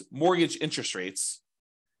current mortgage interest rates.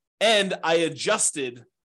 And I adjusted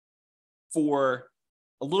for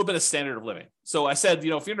a little bit of standard of living. So I said, if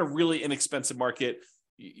you're in a really inexpensive market,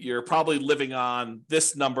 you're probably living on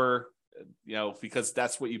this number, because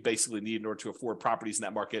that's what you basically need in order to afford properties in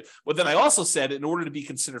that market. But then I also said, in order to be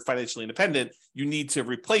considered financially independent, you need to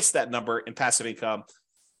replace that number in passive income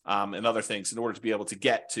and other things in order to be able to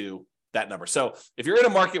get to that number. So if you're in a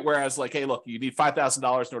market where I was like, hey, look, you need $5,000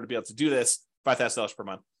 in order to be able to do this, $5,000 per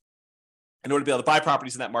month, in order to be able to buy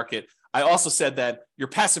properties in that market, I also said that your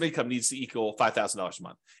passive income needs to equal $5,000 a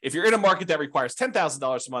month. If you're in a market that requires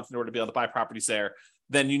 $10,000 a month in order to be able to buy properties there,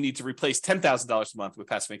 then you need to replace $10,000 a month with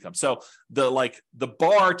passive income. So the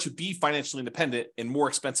bar to be financially independent in more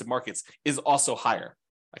expensive markets is also higher.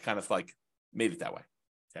 I kind of made it that way.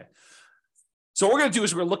 Okay. So what we're going to do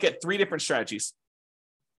is we're going to look at 3 different strategies.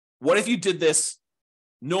 What if you did this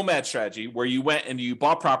nomad strategy where you went and you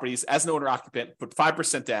bought properties as an owner occupant, put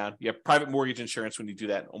 5% down. You have private mortgage insurance when you do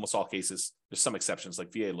that in almost all cases. There's some exceptions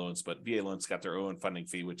like VA loans, but VA loans got their own funding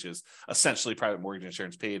fee, which is essentially private mortgage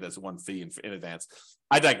insurance paid as one fee in advance.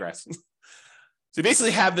 I digress. So you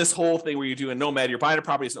basically have this whole thing where you do a nomad, you're buying a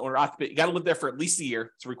property as an owner occupant. You got to live there for at least a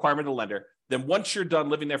year. It's a requirement of the lender. Then once you're done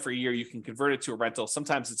living there for a year, you can convert it to a rental.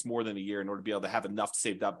 Sometimes it's more than a year in order to be able to have enough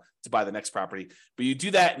saved up to buy the next property. But you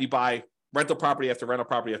do that and you buy rental property after rental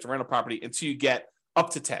property after rental property until you get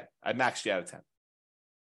up to 10. I maxed you out of 10.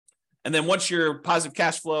 And then once your positive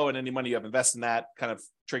cash flow and any money you have invested in that kind of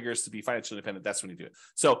triggers to be financially independent, that's when you do it.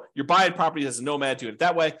 So you're buying property as a nomad, doing it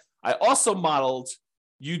that way. I also modeled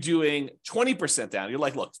you doing 20% down. You're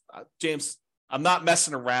like, look, James, I'm not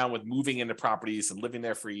messing around with moving into properties and living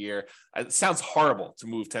there for a year. It sounds horrible to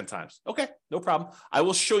move 10 times. Okay, no problem. I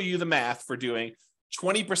will show you the math for doing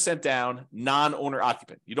 20% down, non-owner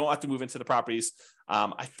occupant. You don't have to move into the properties.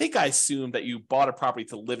 I think I assumed that you bought a property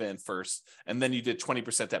to live in first, and then you did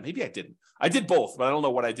 20% down. Maybe I didn't. I did both, but I don't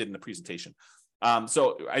know what I did in the presentation.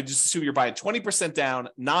 So I just assume you're buying 20% down,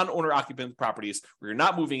 non-owner occupant properties where you're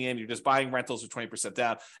not moving in, you're just buying rentals with 20%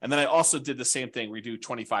 down. And then I also did the same thing where you do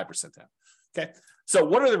 25% down. Okay. So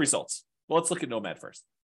what are the results? Well, let's look at Nomad first.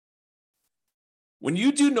 When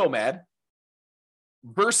you do Nomad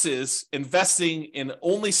versus investing in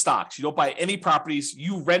only stocks, you don't buy any properties,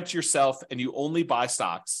 you rent yourself and you only buy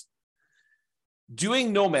stocks.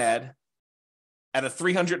 Doing Nomad at a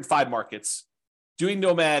 305 markets, doing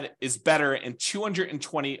Nomad is better in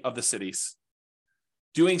 220 of the cities.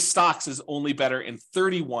 Doing stocks is only better in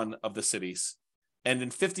 31 of the cities. And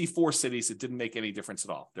in 54 cities, it didn't make any difference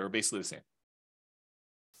at all. They were basically the same.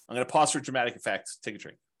 I'm going to pause for dramatic effect. Take a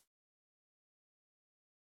drink.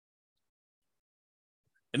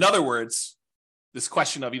 In other words, this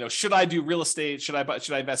question of, should I do real estate? Should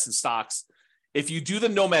I invest in stocks? If you do the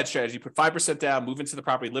Nomad strategy, put 5% down, move into the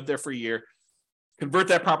property, live there for a year, convert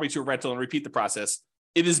that property to a rental and repeat the process,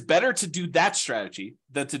 it is better to do that strategy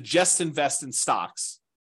than to just invest in stocks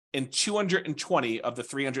in 220 of the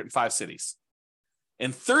 305 cities.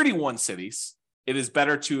 In 31 cities, it is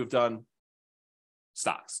better to have done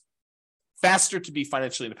stocks. Faster to be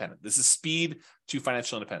financially independent. This is speed to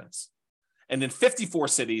financial independence. And in 54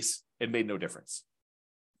 cities, it made no difference.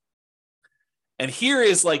 And here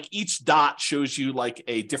is each dot shows you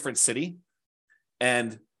a different city.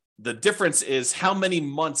 And the difference is how many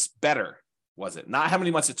months better was it? Not how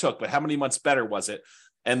many months it took, but how many months better was it?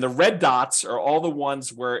 And the red dots are all the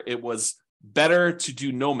ones where it was better to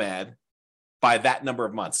do Nomad by that number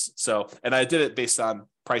of months. So, and I did it based on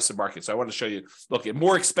price of market. So I want to show you, look, in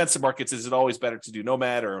more expensive markets, is it always better to do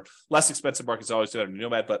Nomad, or less expensive markets always better to do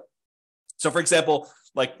Nomad? But so for example,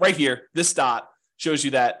 right here, this dot shows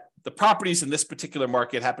you that the properties in this particular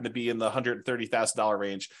market happen to be in the $130,000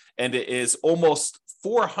 range. And it is almost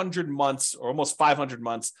 400 months or almost 500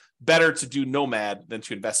 months better to do Nomad than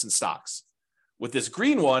to invest in stocks. With this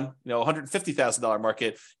green one, $150,000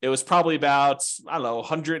 market, it was probably about,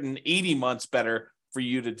 180 months better for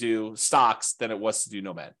you to do stocks than it was to do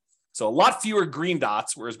Nomad. So a lot fewer green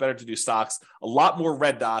dots, where it's better to do stocks, a lot more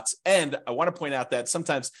red dots. And I want to point out that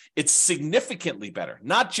sometimes it's significantly better,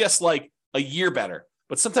 not just like a year better,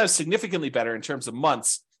 but sometimes significantly better in terms of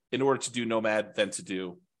months in order to do Nomad than to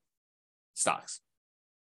do stocks.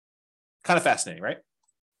 Kind of fascinating, right?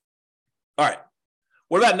 All right.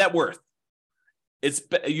 What about net worth?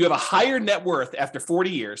 You have a higher net worth after 40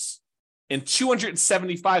 years in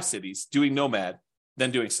 275 cities doing Nomad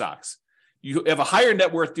than doing stocks. You have a higher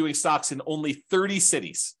net worth doing stocks in only 30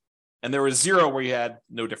 cities. And there was 0 where you had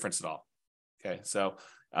no difference at all. Okay. So,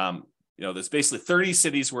 there's basically 30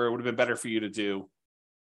 cities where it would have been better for you to do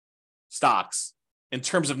stocks in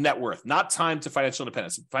terms of net worth, not time to financial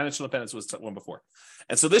independence. Financial independence was one before.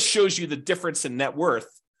 And so this shows you the difference in net worth.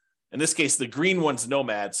 In this case, the green one's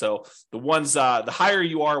Nomad. So the ones, the higher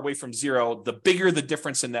you are away from 0, the bigger the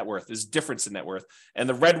difference in net worth is difference in net worth. And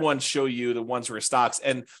the red ones show you the ones where stocks,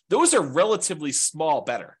 and those are relatively small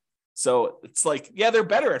better. So it's like, yeah, they're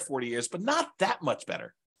better at 40 years, but not that much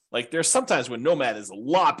better. Like there's sometimes when Nomad is a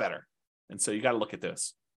lot better. And so you got to look at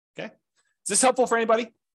this. Okay. Is this helpful for anybody?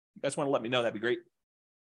 You guys want to let me know? That'd be great.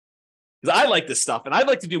 Because I like this stuff and I'd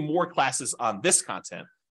like to do more classes on this content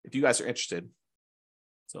if you guys are interested.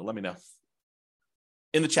 So let me know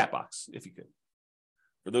in the chat box, if you could,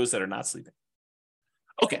 for those that are not sleeping.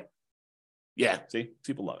 Okay. Yeah, see,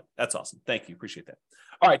 people love it. That's awesome. Thank you. Appreciate that.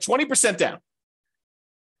 All right, 20% down.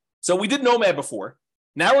 So we did Nomad before.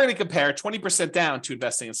 Now we're going to compare 20% down to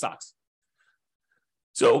investing in stocks.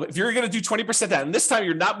 So if you're going to do 20% down, and this time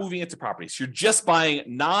you're not moving into properties, you're just buying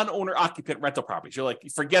non-owner occupant rental properties. You're like,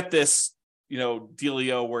 forget this,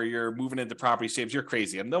 dealio where you're moving into properties, James, you're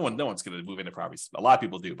crazy. And no one's going to move into properties. A lot of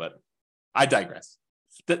people do, but I digress.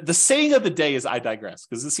 The saying of the day is I digress,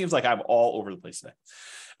 because it seems like I'm all over the place today.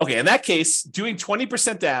 Okay, in that case, doing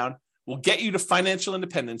 20% down will get you to financial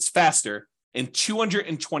independence faster in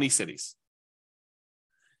 220 cities.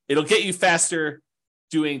 It'll get you faster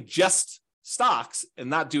doing just stocks and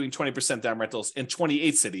not doing 20% down rentals in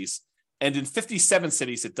 28 cities. And in 57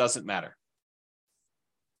 cities, it doesn't matter.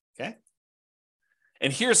 Okay.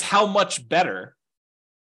 And here's how much better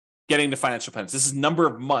getting to financial independence. This is number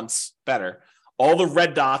of months better. All the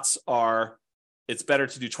red dots are, it's better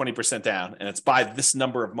to do 20% down, and it's by this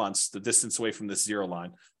number of months, the distance away from this 0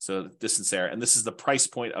 line. So the distance there. And this is the price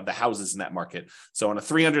point of the houses in that market. So on a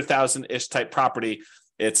 300,000-ish type property,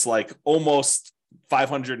 it's like almost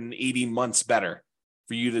 580 months better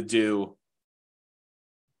for you to do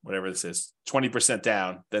whatever this is, 20%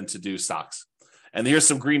 down than to do stocks. And here's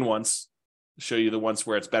some green ones to show you the ones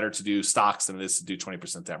where it's better to do stocks than it is to do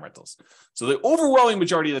 20% down rentals. So the overwhelming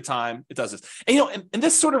majority of the time it does this. And and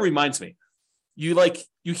this sort of reminds me, you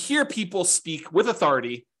hear people speak with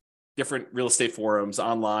authority, different real estate forums,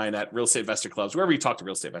 online, at real estate investor clubs, wherever you talk to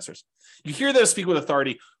real estate investors. You hear them speak with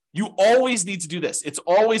authority. You always need to do this. It's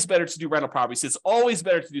always better to do rental properties. It's always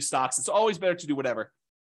better to do stocks. It's always better to do whatever.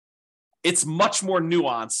 It's much more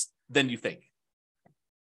nuanced than you think,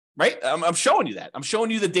 right? I'm showing you that. I'm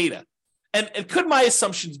showing you the data. And could my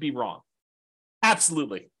assumptions be wrong?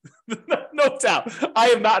 Absolutely. No doubt. I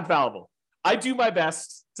am not infallible. I do my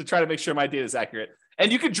best to try to make sure my data is accurate.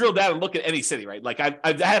 And you can drill down and look at any city, right? Like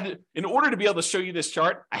I've had, in order to be able to show you this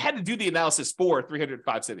chart, I had to do the analysis for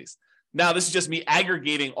 305 cities. Now, this is just me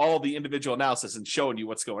aggregating all the individual analysis and showing you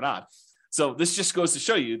what's going on. So this just goes to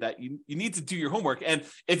show you that you need to do your homework. And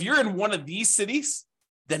if you're in one of these cities,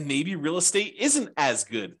 then maybe real estate isn't as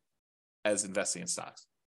good as investing in stocks,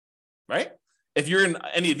 right? If you're in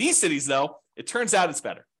any of these cities, though, it turns out it's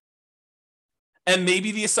better. And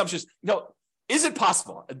maybe the assumptions, is it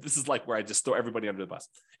possible? This is like where I just throw everybody under the bus.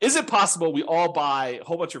 Is it possible we all buy a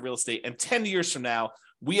whole bunch of real estate and 10 years from now,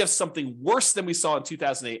 we have something worse than we saw in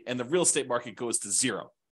 2008 and the real estate market goes to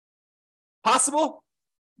 0? Possible?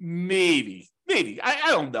 Maybe.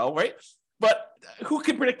 I don't know, right? But who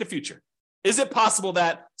can predict the future? Is it possible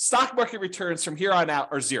that stock market returns from here on out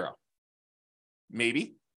are 0?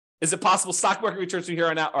 Maybe. Is it possible stock market returns from here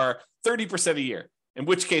on out are 30% a year? In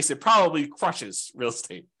which case it probably crushes real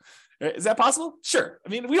estate. Is that possible? Sure. I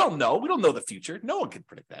mean, we don't know. We don't know the future. No one can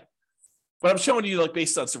predict that. But I'm showing you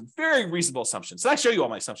based on some very reasonable assumptions. So I show you all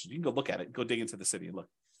my assumptions. You can go look at it, go dig into the city and look.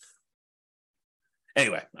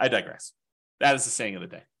 Anyway, I digress. That is the saying of the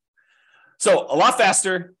day. So a lot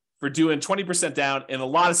faster for doing 20% down in a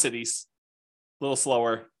lot of cities, a little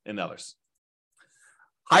slower in others.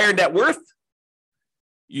 Higher net worth.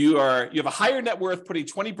 You have a higher net worth putting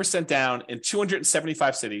 20% down in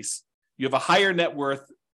 275 cities. You have a higher net worth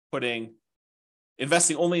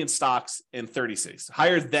investing only in stocks in 30 cities,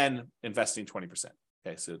 higher than investing 20%.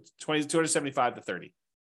 Okay, so 275 to 30.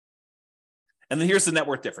 And then here's the net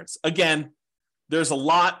worth difference. Again, there's a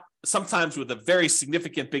lot sometimes with a very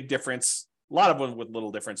significant big difference, a lot of them with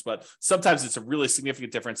little difference, but sometimes it's a really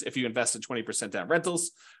significant difference if you invest in 20% down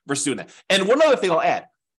rentals versus doing that. And one other thing I'll add,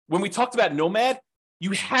 when we talked about Nomad,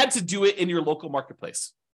 you had to do it in your local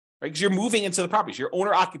marketplace, right? Because you're moving into the properties, you're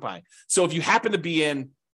owner occupying. So if you happen to be in,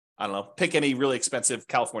 I don't know, pick any really expensive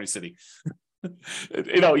California city,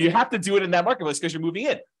 you have to do it in that marketplace because you're moving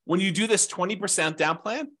in. When you do this 20% down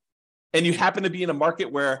plan and you happen to be in a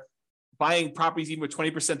market where buying properties even with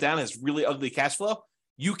 20% down has really ugly cash flow,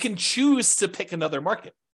 you can choose to pick another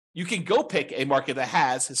market. You can go pick a market that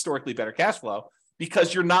has historically better cash flow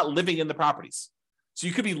because you're not living in the properties. So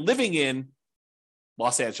you could be living in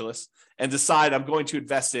Los Angeles and decide I'm going to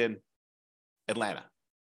invest in Atlanta,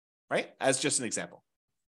 right? As just an example.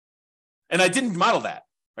 And I didn't model that,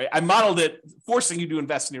 right? I modeled it forcing you to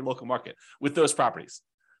invest in your local market with those properties.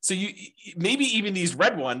 So you maybe even these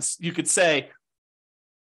red ones, you could say,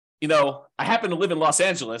 I happen to live in Los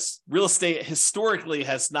Angeles. Real estate historically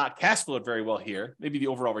has not cash flowed very well here. Maybe the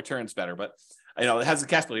overall return's better, but it has a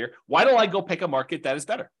cash flow here. Why don't I go pick a market that is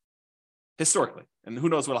better historically? And who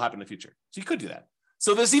knows what will happen in the future. So you could do that.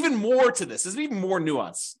 So there's even more to this. There's even more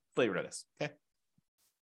nuance flavor to this. Okay.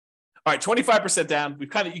 All right, 25% down. We've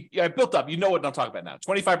I built up. You know what I'm talking about now.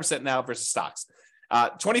 25% now versus stocks.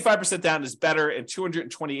 25% down is better in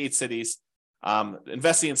 228 cities.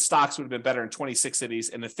 Investing in stocks would have been better in 26 cities,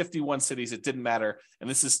 and in 51 cities, it didn't matter. And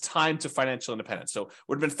this is time to financial independence. So it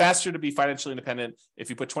would have been faster to be financially independent if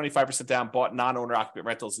you put 25% down, bought non-owner occupant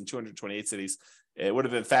rentals in 228 cities. It would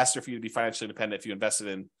have been faster for you to be financially independent if you invested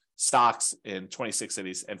in stocks in 26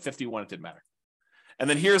 cities, and 51, it didn't matter. And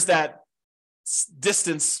then here's that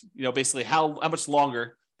distance, basically how much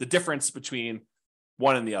longer the difference between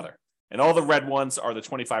one and the other. And all the red ones are the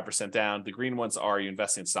 25% down. The green ones are you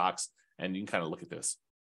invest in stocks. And you can kind of look at this.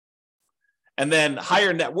 And then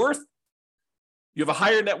higher net worth. You have a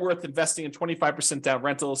higher net worth investing in 25% down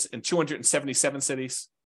rentals in 277 cities.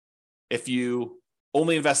 If you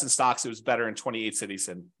only invest in stocks, it was better in 28 cities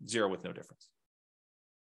and 0 with no difference.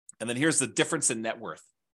 And then here's the difference in net worth.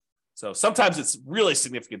 So sometimes it's really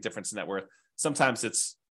significant difference in net worth. Sometimes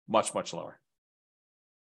it's much, much lower.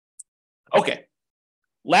 Okay.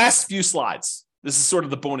 Last few slides. This is sort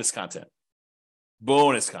of the bonus content.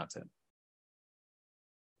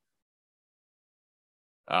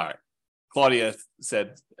 All right. Claudia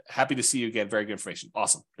said, happy to see you again. Very good information.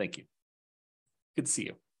 Awesome. Thank you. Good to see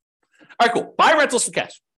you. All right, cool. Buy rentals for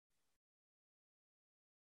cash.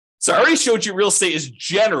 So I already showed you real estate is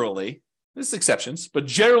generally, there's exceptions, but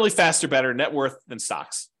generally faster, better net worth than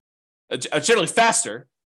stocks. Generally faster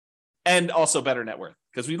and also better net worth.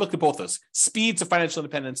 Because we looked at both those. Speed to financial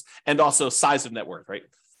independence and also size of net worth, right?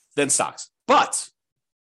 Than stocks. But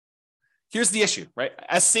here's the issue, right?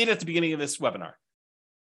 As stated at the beginning of this webinar,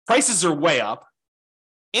 prices are way up,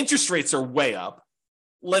 interest rates are way up,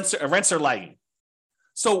 rents are lagging.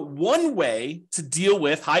 So one way to deal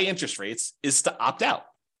with high interest rates is to opt out.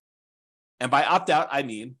 And by opt out, I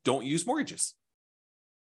mean don't use mortgages.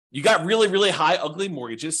 You got really, really high, ugly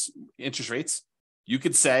mortgages, interest rates. You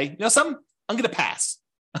could say, something, I'm going to pass.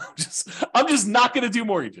 I'm just not going to do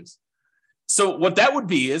mortgages. So what that would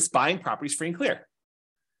be is buying properties free and clear.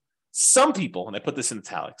 Some people, and I put this in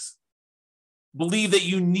italics, believe that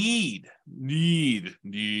you need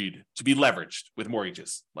to be leveraged with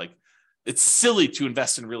mortgages. Like it's silly to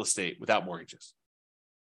invest in real estate without mortgages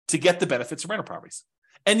to get the benefits of rental properties.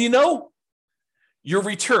 And your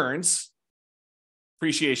returns,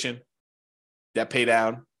 appreciation, debt pay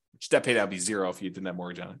down, which debt pay down would be 0 if you didn't have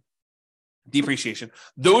mortgage on it, depreciation,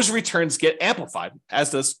 those returns get amplified,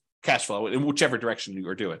 as does cash flow in whichever direction you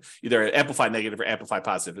are doing, either amplify negative or amplify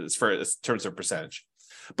positive as far as terms of percentage.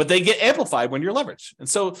 But they get amplified when you're leveraged. And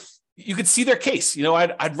so you could see their case.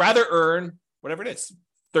 I'd rather earn whatever it is,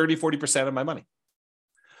 30, 40% of my money.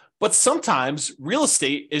 But sometimes real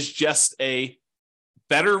estate is just a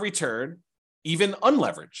better return, even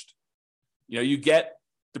unleveraged. You get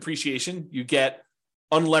depreciation, you get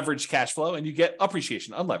unleveraged cash flow, and you get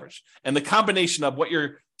appreciation, unleveraged. And the combination of what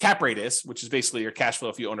your cap rate is, which is basically your cash flow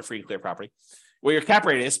if you own a free and clear property, what your cap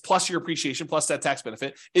rate is, plus your appreciation, plus that tax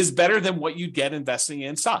benefit, is better than what you get investing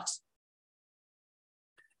in stocks.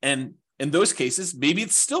 And in those cases, maybe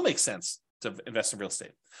it still makes sense to invest in real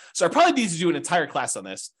estate. So I probably need to do an entire class on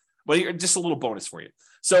this, but just a little bonus for you.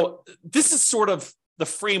 So this is sort of the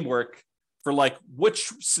framework for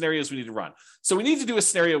which scenarios we need to run. So we need to do a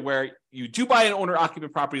scenario where you do buy an owner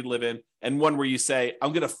occupant property to live in, and one where you say,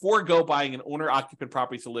 I'm going to forego buying an owner occupant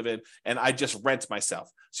property to live in, and I just rent myself.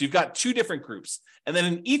 So you've got 2 different groups. And then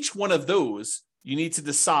in each one of those, you need to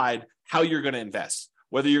decide how you're going to invest,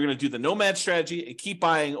 whether you're going to do the nomad strategy and keep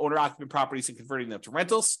buying owner occupant properties and converting them to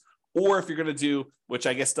rentals, or if you're going to do, which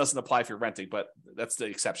I guess doesn't apply if you're renting, but that's the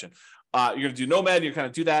exception. You're going to do nomad, you're going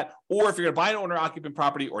to do that. Or if you're going to buy an owner-occupant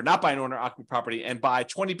property or not buy an owner-occupant property and buy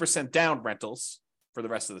 20% down rentals for the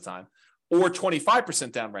rest of the time, or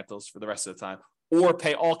 25% down rentals for the rest of the time, or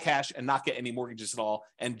pay all cash and not get any mortgages at all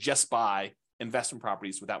and just buy investment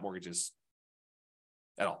properties without mortgages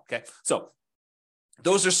at all. Okay. So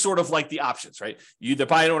those are sort of like the options, right? You either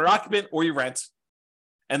buy an owner-occupant or you rent.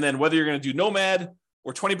 And then whether you're going to do nomad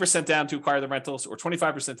or 20% down to acquire the rentals or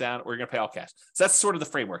 25% down, or you're going to pay all cash. So that's sort of the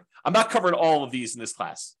framework. I'm not covering all of these in this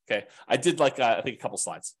class. Okay. I did I think a couple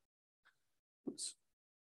slides. Oops.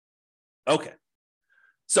 Okay.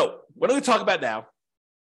 So what I'm going to talk about now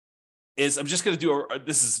is I'm just going to do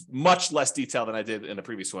this is much less detail than I did in the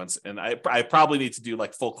previous ones. And I probably need to do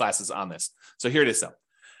like full classes on this. So here it is though.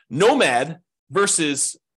 Nomad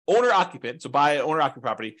versus owner-occupant, so buy an owner-occupant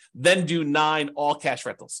property, then do 9 all-cash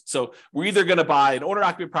rentals. So we're either going to buy an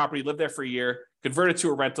owner-occupant property, live there for a year, convert it to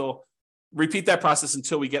a rental, repeat that process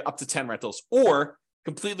until we get up to 10 rentals, or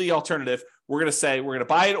completely alternative, we're going to say we're going to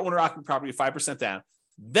buy an owner-occupant property 5% down,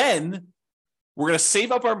 then we're going to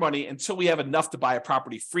save up our money until we have enough to buy a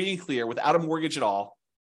property free and clear without a mortgage at all.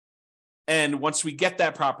 And once we get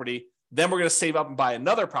that property, then we're going to save up and buy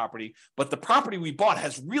another property, but the property we bought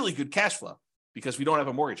has really good cash flow because we don't have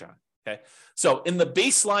a mortgage on it, okay? So in the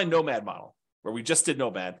baseline nomad model, where we just did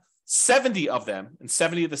nomad, 70 of them in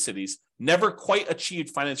 70 of the cities never quite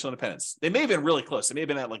achieved financial independence. They may have been really close. They may have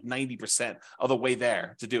been at like 90% of the way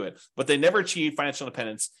there to do it, but they never achieved financial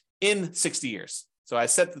independence in 60 years. So I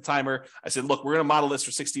set the timer. I said, look, we're going to model this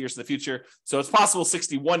for 60 years in the future. So it's possible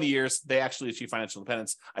 61 years they actually achieve financial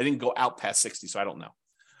independence. I didn't go out past 60, so I don't know.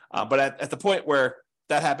 But at the point where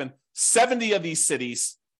that happened, 70 of these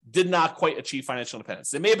cities did not quite achieve financial independence.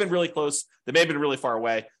 They may have been really close. They may have been really far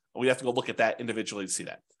away. We have to go look at that individually to see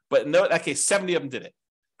that. But in that case, 70 of them did it.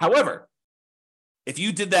 However, if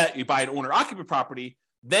you did that, you buy an owner-occupant property,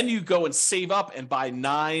 then you go and save up and buy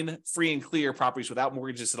 9 free and clear properties without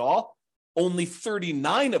mortgages at all. Only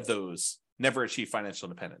 39 of those never achieved financial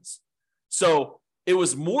independence. So it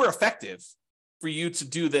was more effective for you to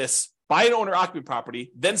do this, buy an owner-occupant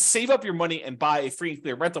property, then save up your money and buy a free and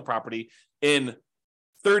clear rental property in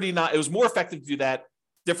 39. It was more effective to do that.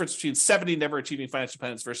 Difference between 70 never achieving financial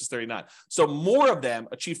independence versus 39. So more of them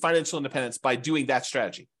achieve financial independence by doing that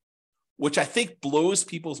strategy, which I think blows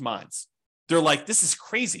people's minds. They're like, this is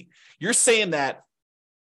crazy. You're saying that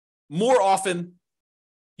more often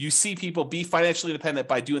you see people be financially independent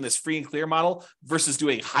by doing this free and clear model versus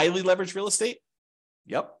doing highly leveraged real estate?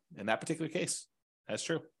 Yep, in that particular case, that's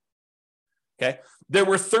true. Okay, there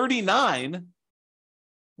were 39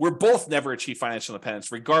 where both never achieved financial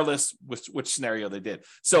independence, regardless which scenario they did.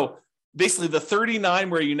 So basically the 39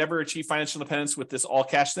 where you never achieve financial independence with this all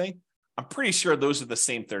cash thing, I'm pretty sure those are the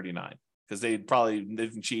same 39 because they probably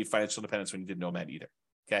didn't achieve financial independence when you did nomad either.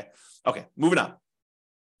 Okay, moving on.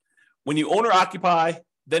 When you own or occupy,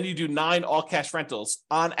 then you do 9 all cash rentals.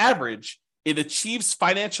 On average, it achieves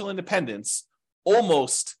financial independence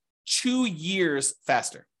almost 2 years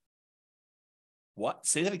faster. What?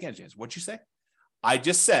 Say that again, James. What'd you say? I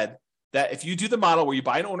just said that if you do the model where you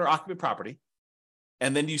buy an owner-occupant property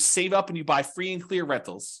and then you save up and you buy free and clear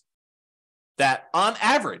rentals, that on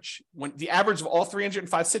average, when the average of all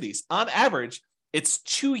 305 cities, on average, it's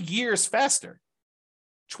 2 years faster,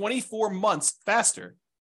 24 months faster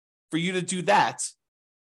for you to do that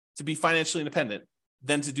to be financially independent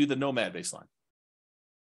than to do the nomad baseline.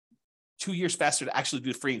 2 years faster to actually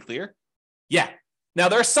do free and clear? Yeah. Now,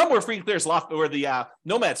 there are some where free and clear is where the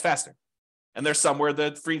nomad's faster. And there's some where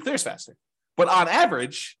the free and clear is faster. But on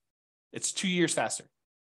average, it's 2 years faster.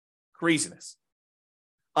 Craziness.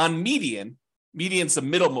 On median's the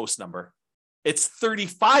middlemost number. It's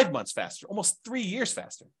 35 months faster, almost 3 years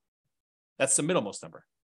faster. That's the middlemost number.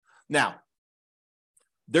 Now,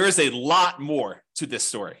 there is a lot more to this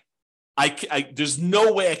story. There's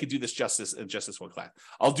no way I could do this justice in just this one class.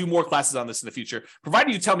 I'll do more classes on this in the future,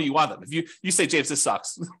 provided you tell me you want them. If you say, James, this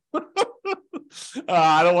sucks.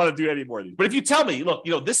 I don't want to do any more of these. But if you tell me, look,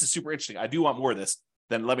 this is super interesting, I do want more of this,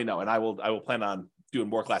 then let me know, and I will plan on doing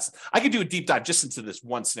more classes. I could do a deep dive just into this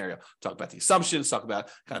one scenario, talk about the assumptions, talk about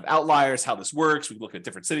kind of outliers, how this works. We look at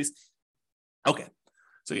different cities. Okay.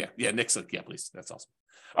 So yeah, Nick's like, yeah, please. That's awesome.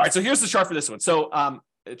 All right. So here's the chart for this one. So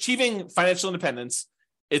achieving financial independence,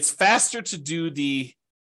 it's faster to do the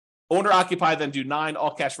owner-occupy than do 9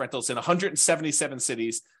 all-cash rentals in 177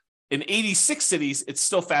 cities. In 86 cities, it's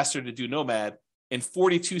still faster to do nomad. In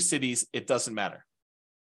 42 cities, it doesn't matter.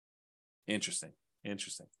 Interesting.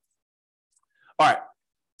 All right.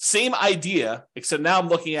 Same idea, except now I'm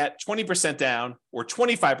looking at 20% down or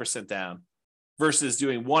 25% down versus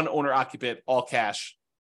doing one owner occupant, all cash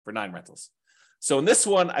for 9 rentals. So in this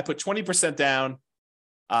one, I put 20% down,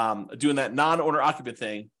 doing that non-owner occupant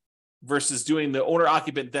thing versus doing the owner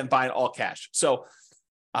occupant, then buying all cash. So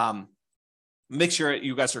make sure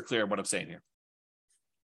you guys are clear on what I'm saying here.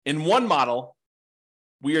 In one model,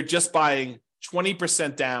 we are just buying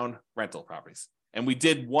 20% down rental properties. And we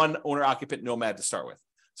did one owner occupant nomad to start with.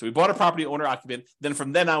 So we bought a property owner occupant. Then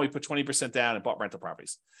from then on, we put 20% down and bought rental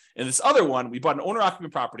properties. In this other one, we bought an owner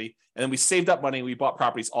occupant property and then we saved up money and we bought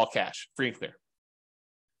properties all cash, free and clear.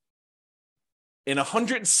 In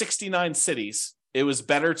 169 cities, it was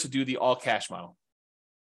better to do the all cash model.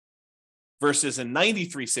 Versus in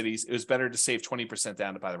 93 cities, it was better to save 20%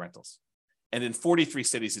 down to buy the rentals. And in 43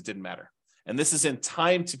 cities, it didn't matter. And this is in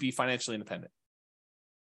time to be financially independent.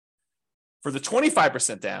 For the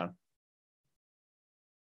 25% down,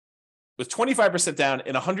 with 25% down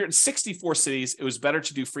in 164 cities, it was better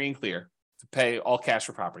to do free and clear, to pay all cash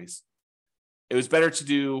for properties. It was better to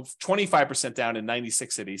do 25% down in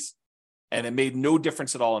 96 cities, and it made no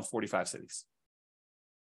difference at all in 45 cities.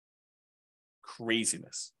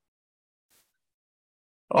 Craziness.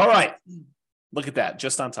 All right. Look at that,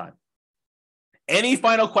 just on time. Any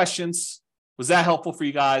final questions? Was that helpful for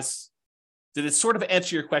you guys? Did it sort of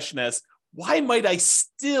answer your question as, why might I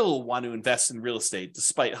still want to invest in real estate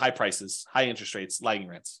despite high prices, high interest rates, lagging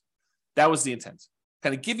rents? That was the intent.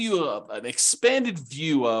 Kind of give you an expanded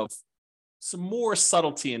view of some more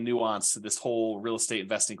subtlety and nuance to this whole real estate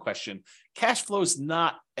investing question. Cash flow is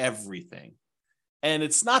not everything, and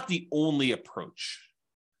it's not the only approach.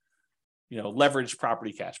 Leverage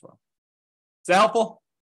property cash flow. Is that helpful?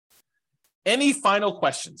 Any final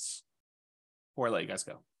questions before I let you guys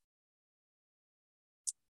go?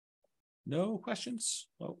 No questions?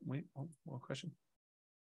 Oh, wait, one question.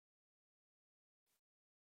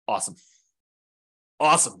 Awesome.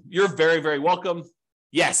 You're very, very welcome.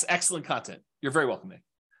 Yes, excellent content. You're very welcome, Nick.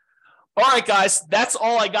 All right, guys, that's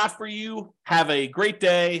all I got for you. Have a great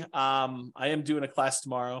day. I am doing a class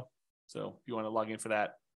tomorrow, so if you want to log in for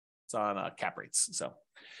that, it's on cap rates. So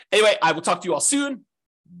anyway, I will talk to you all soon.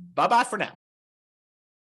 Bye-bye for now.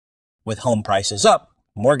 With home prices up,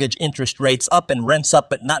 mortgage interest rates up, and rents up,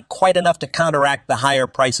 but not quite enough to counteract the higher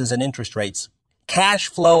prices and interest rates, cash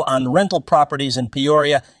flow on rental properties in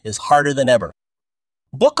Peoria is harder than ever.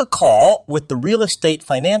 Book a call with the Real Estate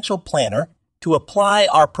Financial Planner to apply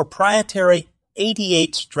our proprietary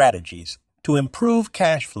 88 strategies to improve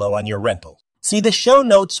cash flow on your rentals. See the show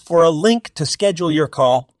notes for a link to schedule your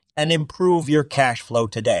call and improve your cash flow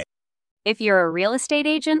today. If you're a real estate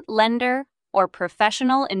agent, lender, or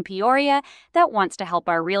professional in Peoria that wants to help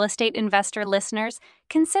our real estate investor listeners,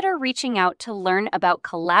 consider reaching out to learn about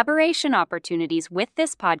collaboration opportunities with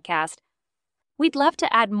this podcast. We'd love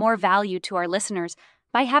to add more value to our listeners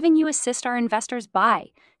by having you assist our investors buy,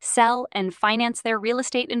 sell, and finance their real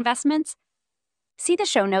estate investments. See the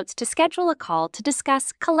show notes to schedule a call to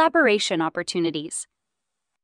discuss collaboration opportunities.